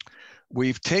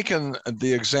 we've taken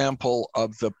the example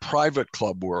of the private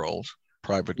club world,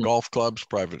 private golf clubs,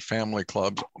 private family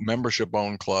clubs,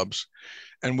 membership-owned clubs,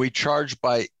 and we charge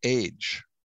by age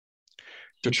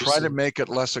to try to make it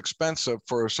less expensive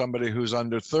for somebody who's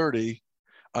under 30,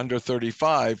 under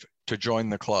 35 to join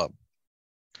the club.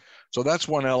 So that's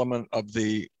one element of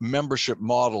the membership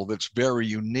model that's very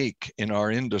unique in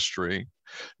our industry,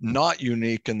 not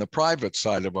unique in the private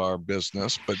side of our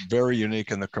business, but very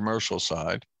unique in the commercial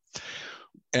side.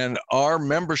 And our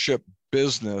membership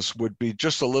business would be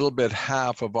just a little bit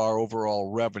half of our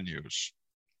overall revenues.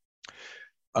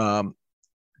 20%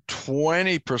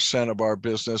 of our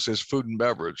business is food and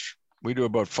beverage. We do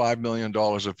about $5 million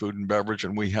of food and beverage,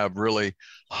 and we have really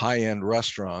high-end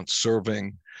restaurants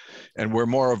serving, and we're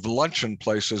more of luncheon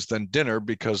places than dinner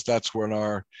because that's when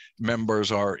our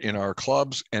members are in our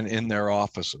clubs and in their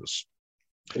offices.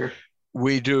 Sure.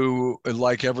 We do,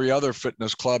 like every other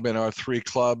fitness club in our 3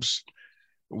 clubs,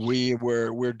 we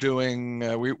were doing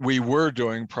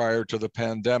prior to the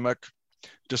pandemic,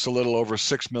 just a little over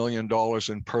 $6 million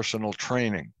in personal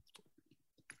training.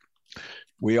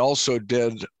 We also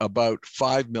did about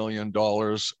 $5 million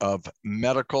of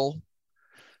medical,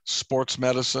 sports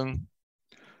medicine,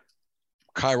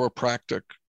 chiropractic,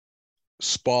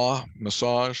 spa,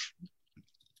 massage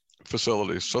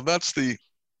facilities. So that's the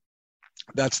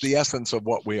essence of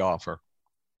what we offer.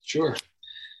 Sure.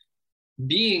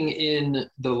 Being in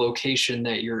the location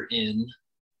that you're in,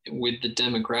 with the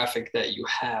demographic that you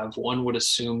have, one would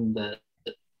assume that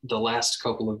the last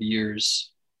couple of years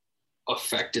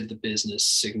affected the business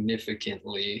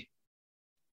significantly.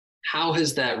 How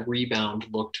has that rebound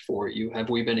looked for you? Have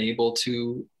we been able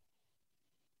to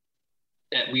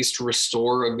at least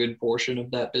restore a good portion of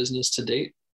that business to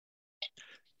date?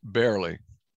 Barely.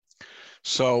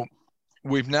 So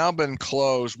we've now been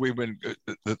closed.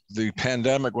 The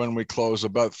pandemic when we closed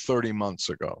about 30 months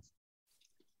ago.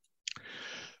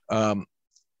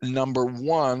 Number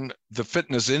one, the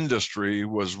fitness industry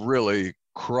was really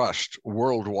crushed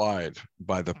worldwide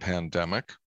by the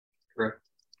pandemic. Correct.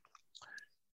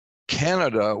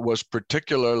 Canada was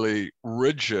particularly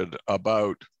rigid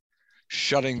about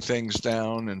shutting things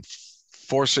down and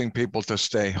forcing people to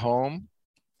stay home.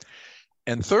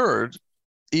 And third,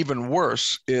 even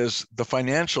worse, is the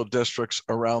financial districts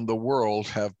around the world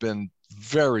have been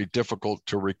very difficult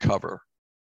to recover.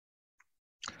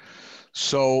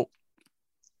 So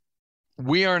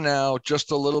we are now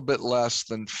just a little bit less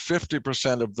than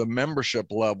 50% of the membership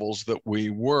levels that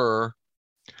we were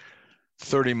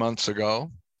 30 months ago.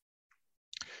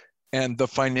 And the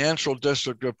financial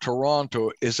district of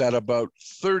Toronto is at about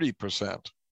 30%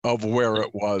 of where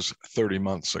it was 30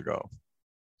 months ago.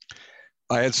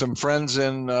 I had some friends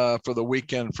in for the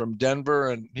weekend from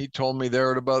Denver, and he told me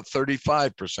they're at about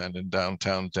 35% in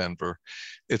downtown Denver.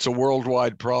 It's a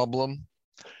worldwide problem,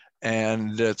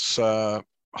 and it's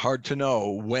hard to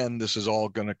know when this is all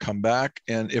going to come back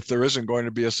and if there isn't going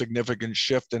to be a significant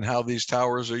shift in how these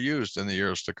towers are used in the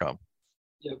years to come.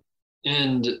 Yep.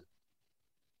 And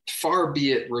far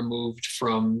be it removed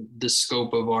from the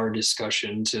scope of our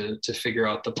discussion to figure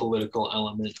out the political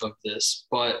element of this,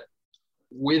 but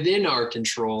within our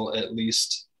control, at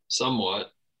least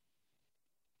somewhat,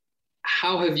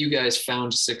 how have you guys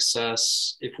found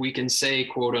success, if we can say,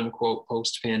 quote unquote,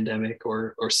 post-pandemic,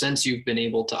 or since you've been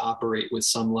able to operate with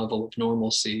some level of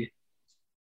normalcy?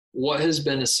 What has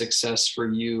been a success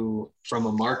for you from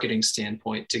a marketing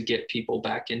standpoint to get people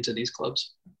back into these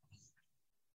clubs?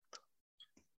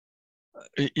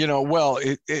 Well,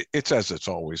 it's as it's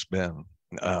always been.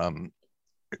 A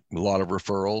lot of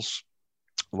referrals,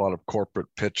 a lot of corporate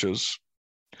pitches.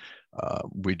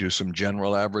 We do some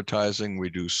general advertising. We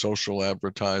do social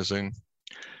advertising.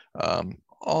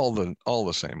 All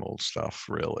the same old stuff,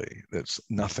 really. It's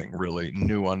nothing really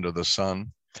new under the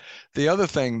sun. The other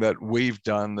thing that we've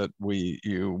done that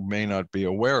you may not be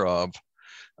aware of,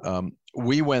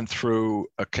 we went through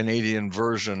a Canadian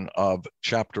version of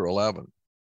Chapter 11.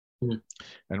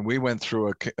 And we went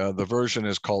through the version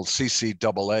is called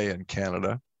CCAA in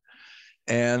Canada.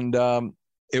 And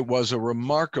it was a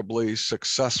remarkably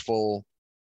successful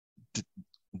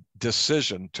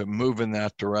decision to move in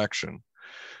that direction.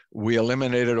 We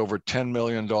eliminated over $10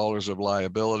 million of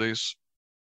liabilities.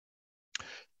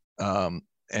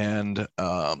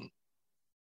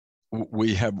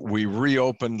 We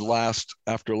reopened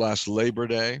after last Labor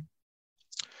Day.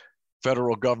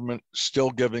 Federal government still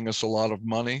giving us a lot of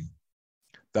money.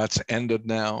 That's ended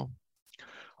now.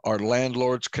 Our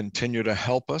landlords continue to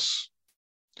help us.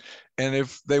 And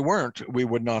if they weren't, we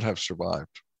would not have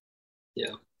survived.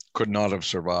 Yeah. Could not have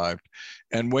survived.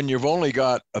 And when you've only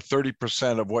got a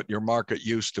 30% of what your market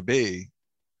used to be,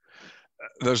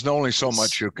 there's only so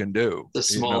much you can do. The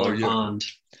smaller pond.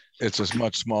 It's a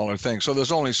much smaller thing. So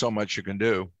there's only so much you can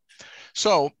do.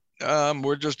 So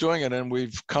we're just doing it, and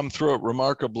we've come through it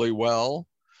remarkably well.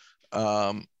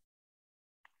 I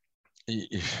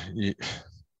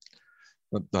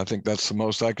think that's the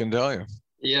most I can tell you.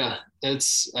 Yeah, I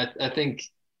think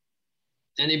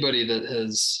anybody that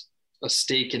has a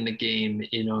stake in the game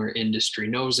in our industry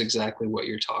knows exactly what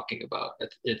you're talking about.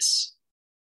 It's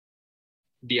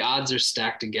the odds are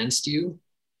stacked against you.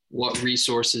 What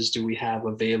resources do we have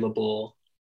available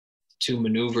to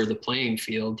maneuver the playing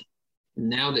field?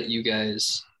 Now that you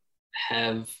guys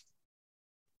have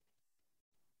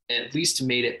at least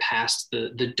made it past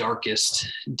the darkest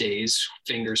days,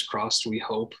 fingers crossed, we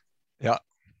hope. Yeah.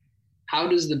 How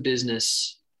does the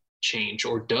business change,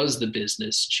 or does the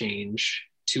business change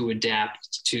to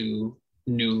adapt to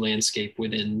new landscape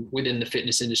within the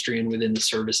fitness industry and within the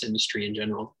service industry in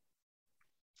general?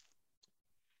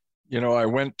 I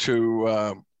went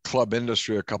to Club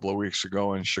Industry a couple of weeks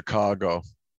ago in Chicago,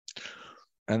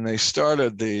 and they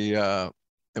started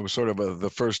it was sort of the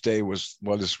first day was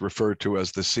what is referred to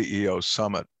as the CEO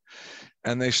Summit.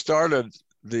 And they started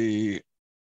the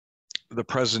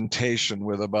presentation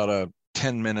with about a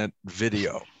 10-minute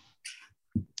video.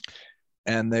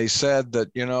 And they said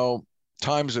that,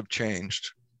 times have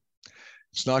changed.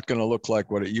 It's not going to look like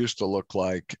what it used to look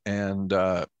like. And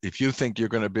if you think you're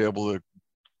going to be able to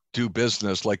do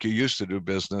business like you used to do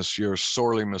business, you're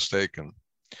sorely mistaken.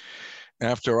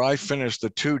 After I finished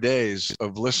the 2 days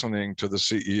of listening to the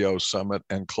CEO Summit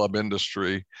and Club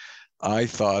Industry, I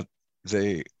thought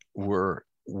they were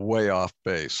way off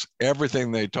base.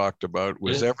 Everything they talked about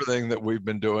was everything that we've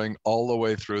been doing all the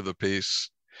way through the piece.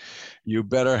 You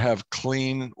better have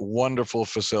clean, wonderful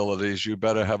facilities. You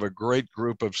better have a great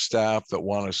group of staff that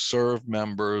want to serve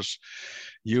members.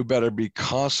 You better be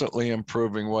constantly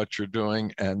improving what you're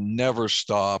doing and never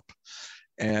stop.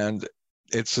 And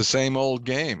it's the same old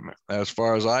game as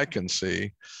far as I can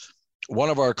see. One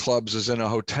of our clubs is in a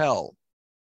hotel,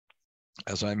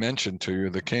 as I mentioned to you,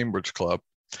 the Cambridge Club.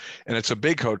 And it's a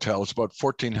big hotel. It's about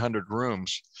 1,400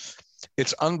 rooms.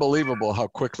 It's unbelievable how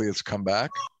quickly it's come back.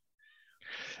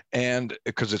 And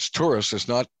because it's tourists, it's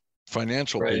not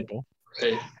financial people.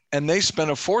 Right. And they spent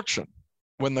a fortune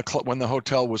when the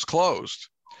hotel was closed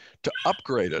to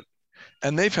upgrade it.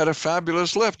 And they've had a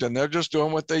fabulous lift, and they're just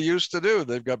doing what they used to do.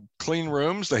 They've got clean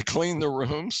rooms, they clean the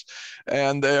rooms,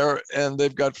 and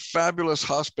they've got fabulous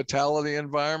hospitality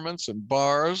environments and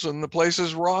bars, and the place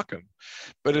is rocking.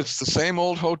 But it's the same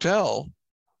old hotel.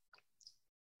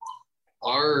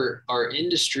 Our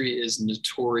industry is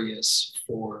notorious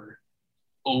for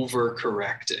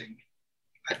overcorrecting.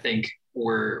 I think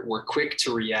we're quick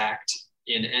to react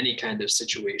in any kind of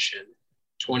situation.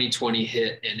 2020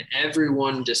 hit and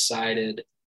everyone decided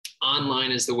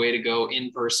online is the way to go.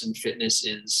 In-person fitness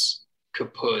is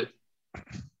kaput.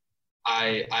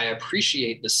 I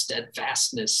appreciate the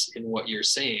steadfastness in what you're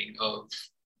saying of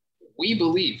we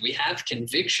believe, we have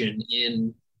conviction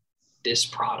in this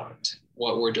product,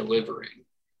 what we're delivering.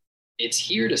 It's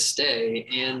here to stay.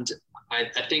 And I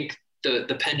think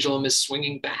the pendulum is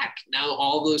swinging back. Now,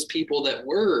 all those people that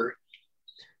were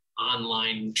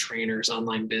online trainers,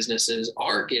 online businesses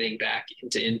are getting back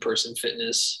into in-person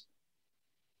fitness.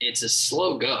 It's a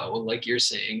slow go, like you're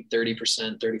saying,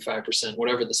 30%, 35%,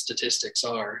 whatever the statistics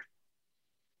are.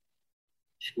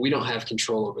 We don't have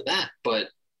control over that, but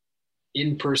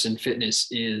in-person fitness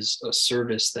is a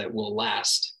service that will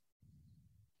last.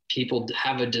 People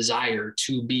have a desire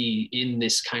to be in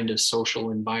this kind of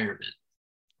social environment.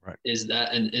 Right. Is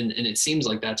that, and it seems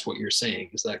like that's what you're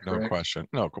saying. Is that correct? No question.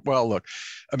 No. Well, look,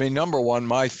 I mean, number one,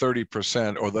 my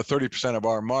 30% or the 30% of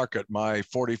our market, my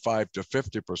 45 to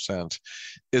 50%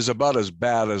 is about as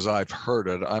bad as I've heard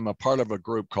it. I'm a part of a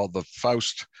group called the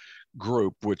Faust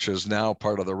Group, which is now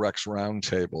part of the Rex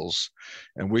Roundtables.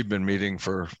 And we've been meeting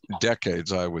for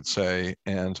decades, I would say.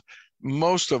 And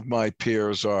most of my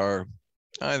peers are,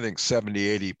 I think,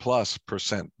 70,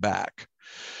 80+% back.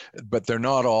 But they're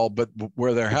not all, but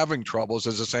where they're having troubles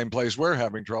is the same place we're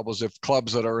having troubles. If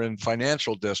clubs that are in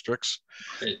financial districts,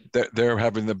 they're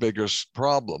having the biggest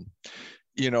problem.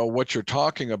 You know, what you're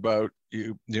talking about,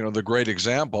 you know, the great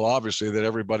example, obviously, that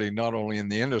everybody, not only in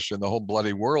the industry, the whole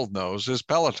bloody world knows, is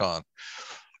Peloton.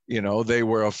 You know, they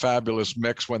were a fabulous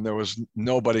mix when there was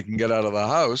nobody can get out of the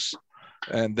house.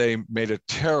 And they made a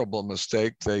terrible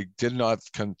mistake. They did not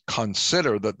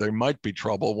consider that there might be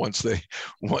trouble once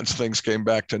things came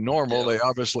back to normal. Yeah. They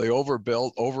obviously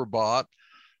overbuilt, overbought,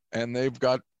 and they've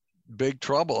got big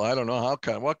trouble. I don't know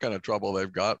what kind of trouble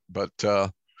they've got, but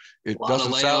it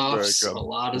doesn't sound very good. A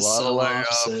lot of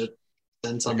layoffs.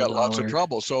 They got lots of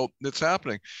trouble. So it's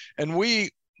happening. And we,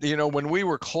 you know, when we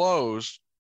were closed,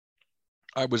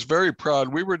 I was very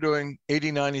proud. We were doing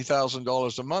 $80,000,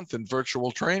 $90,000 a month in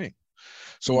virtual training.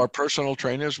 So our personal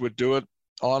trainers would do it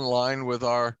online with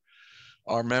our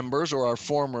members or our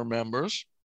former members.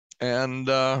 And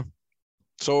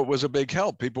so it was a big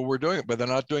help. People were doing it, but they're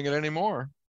not doing it anymore.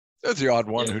 There's the odd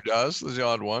one who does. There's the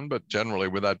odd one, but generally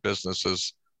where that business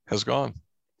has gone.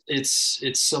 It's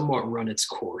somewhat run its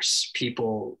course.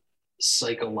 People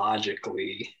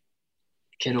psychologically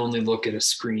can only look at a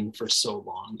screen for so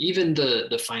long. Even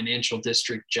the financial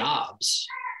district jobs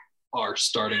are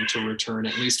starting to return,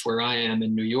 at least where I am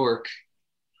in New York.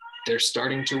 They're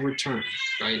starting to return,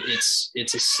 right?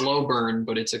 It's a slow burn,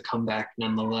 but it's a comeback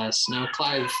nonetheless. Now,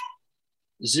 Clive,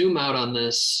 zoom out on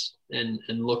this and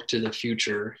look to the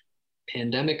future.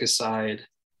 Pandemic aside,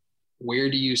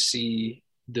 where do you see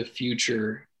the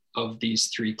future of these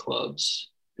three clubs?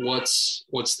 What's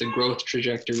the growth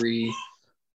trajectory?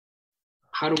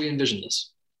 How do we envision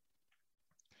this?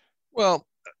 Well,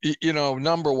 you know,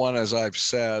 number one, as I've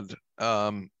said,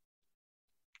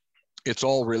 it's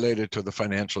all related to the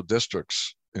financial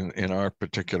districts in our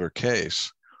particular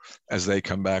case. As they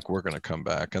come back, we're going to come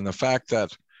back. And the fact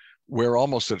that we're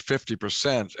almost at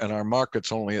 50% and our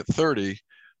market's only at 30,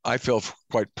 I feel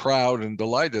quite proud and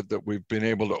delighted that we've been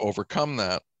able to overcome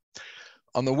that.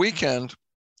 On the weekend,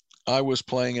 I was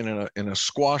playing in a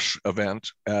squash event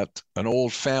at an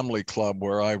old family club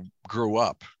where I grew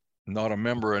up. Not a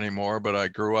member anymore, but I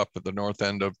grew up at the north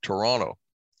end of Toronto.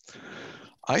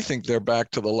 I think they're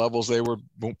back to the levels they were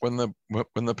when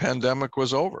the pandemic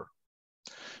was over.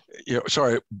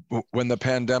 When the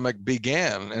pandemic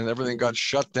began and everything got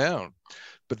shut down.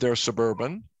 But they're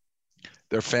suburban,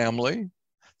 they're family.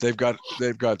 They've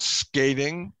got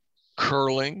skating,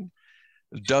 curling,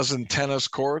 a dozen tennis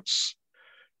courts,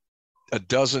 a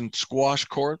dozen squash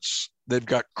courts. They've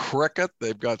got cricket,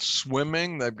 they've got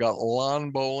swimming, they've got lawn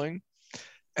bowling,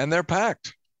 and they're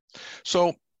packed.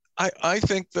 So I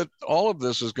think that all of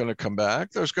this is going to come back.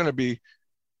 There's going to be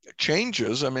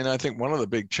changes. I mean, I think one of the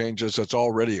big changes that's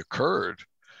already occurred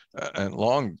and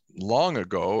long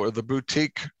ago are the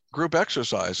boutique group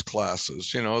exercise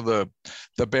classes. You know, the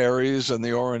Barrys and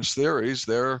the Orange Theories,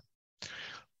 they're,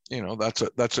 you know,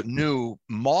 that's a new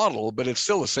model, but it's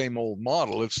still the same old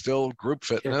model. It's still group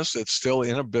fitness. It's still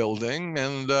in a building,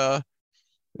 and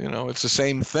you know, it's the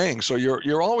same thing. So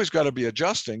you're always got to be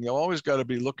adjusting. You always got to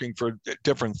be looking for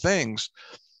different things,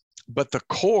 but the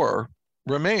core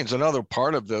remains. Another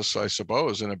part of this, I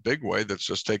suppose, in a big way, that's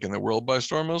just taken the world by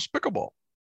storm is pickleball.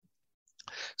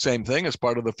 Same thing as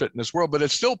part of the fitness world, but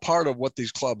it's still part of what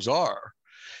these clubs are.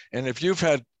 And if you've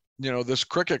had, you know, this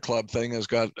cricket club thing has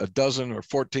got a dozen or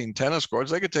 14 tennis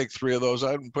courts, they could take 3 of those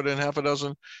out and put in half a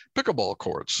dozen pickleball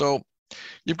courts. So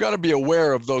you've got to be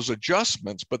aware of those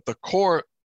adjustments, but the core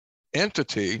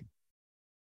entity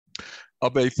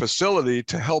of a facility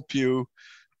to help you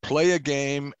play a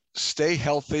game, stay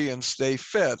healthy and stay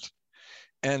fit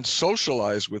and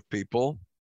socialize with people,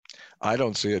 I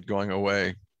don't see it going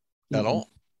away at all.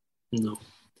 No.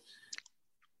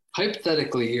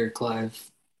 Hypothetically here, Clive,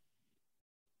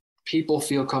 people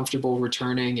feel comfortable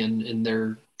returning and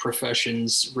their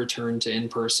professions return to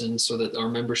in-person so that our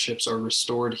memberships are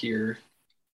restored here.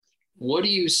 What do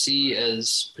you see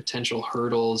as potential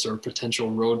hurdles or potential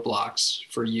roadblocks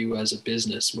for you as a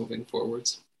business moving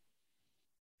forwards?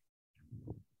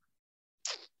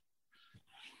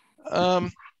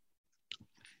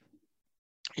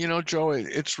 Joe,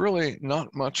 it's really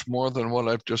not much more than what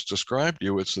I've just described to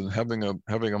you. It's having a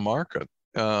market.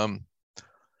 We're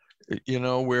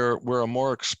a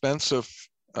more expensive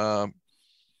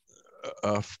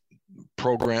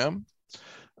program,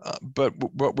 but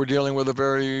we're dealing with a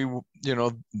very,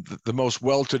 the most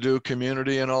well-to-do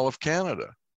community in all of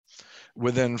Canada,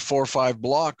 within 4 or 5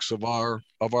 blocks of our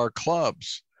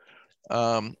clubs.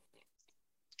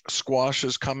 Squash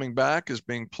is coming back, is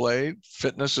being played.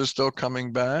 Fitness is still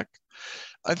coming back.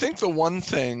 I think the one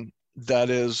thing that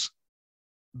has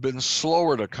been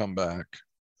slower to come back,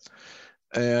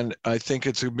 and I think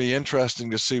it's going to be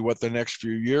interesting to see what the next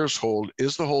few years hold,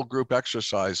 is the whole group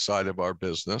exercise side of our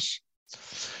business.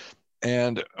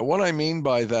 And what I mean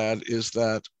by that is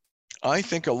that I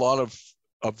think a lot of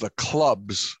the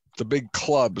clubs, the big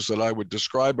clubs that I would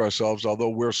describe ourselves, although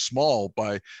we're small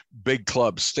by big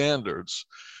club standards,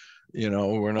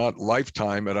 we're not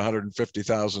Lifetime at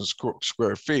 150,000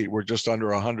 square feet. We're just under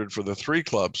 100 for the 3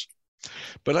 clubs.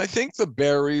 But I think the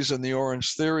Barries and the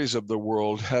Orange Theories of the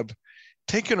world have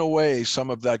taken away some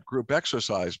of that group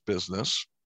exercise business.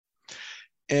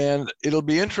 And it'll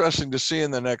be interesting to see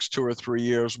in the next 2 or 3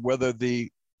 years whether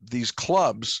these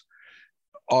clubs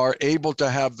are able to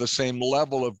have the same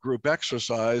level of group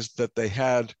exercise that they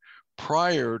had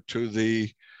prior to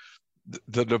the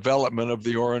development of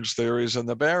the Orange Theories and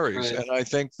the Barries. Right. And I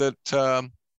think that,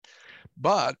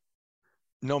 but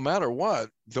no matter what,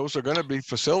 those are going to be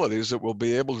facilities that will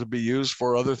be able to be used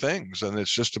for other things. And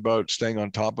it's just about staying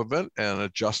on top of it and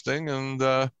adjusting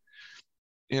and,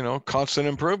 constant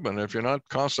improvement. If you're not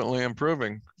constantly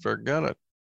improving, forget it.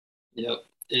 Yep.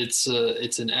 It's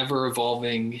an ever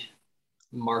evolving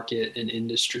market and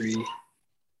industry.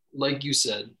 Like you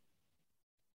said,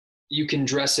 you can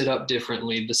dress it up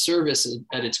differently. The service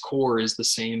at its core is the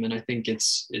same. And I think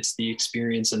it's the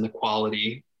experience and the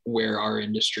quality where our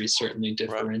industry certainly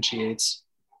differentiates.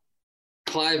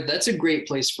 Right. Clive, that's a great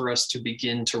place for us to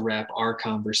begin to wrap our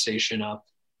conversation up.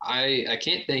 I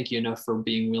can't thank you enough for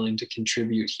being willing to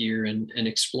contribute here and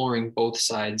exploring both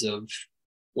sides of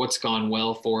what's gone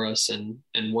well for us and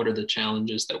what are the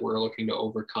challenges that we're looking to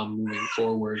overcome moving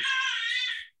forward.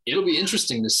 It'll be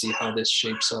interesting to see how this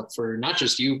shapes up for not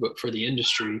just you, but for the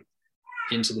industry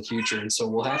into the future. And so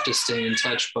we'll have to stay in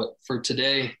touch. But for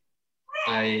today,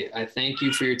 I thank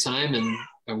you for your time and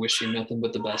I wish you nothing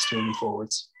but the best moving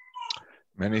forwards.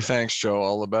 Many thanks, Joe.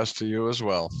 All the best to you as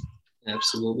well.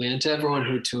 Absolutely. And to everyone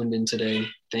who tuned in today,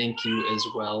 thank you as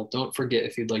well. Don't forget,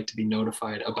 if you'd like to be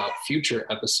notified about future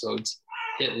episodes,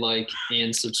 hit like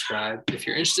and subscribe. If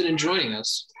you're interested in joining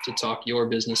us to talk your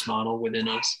business model within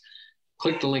us,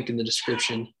 click the link in the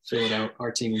description, fill it out.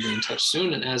 Our team will be in touch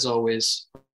soon. And as always,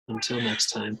 until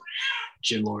next time,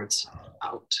 Gym Lords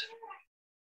out.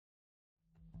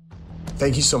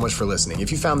 Thank you so much for listening.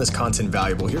 If you found this content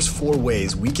valuable, here's 4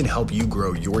 ways we can help you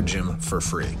grow your gym for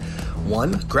free.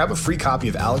 1, grab a free copy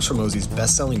of Alex Hormozi's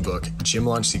best-selling book, Gym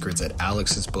Launch Secrets, at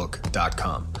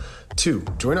alexsbook.com. 2,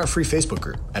 join our free Facebook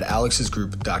group at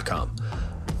alexsgroup.com.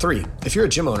 3, if you're a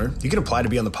gym owner, you can apply to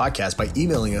be on the podcast by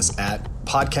emailing us at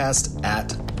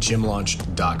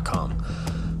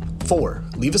podcast@gymlaunch.com. 4,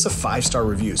 leave us a 5-star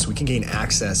review so we can gain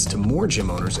access to more gym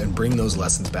owners and bring those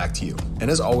lessons back to you. And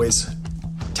as always,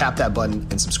 tap that button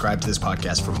and subscribe to this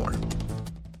podcast for more.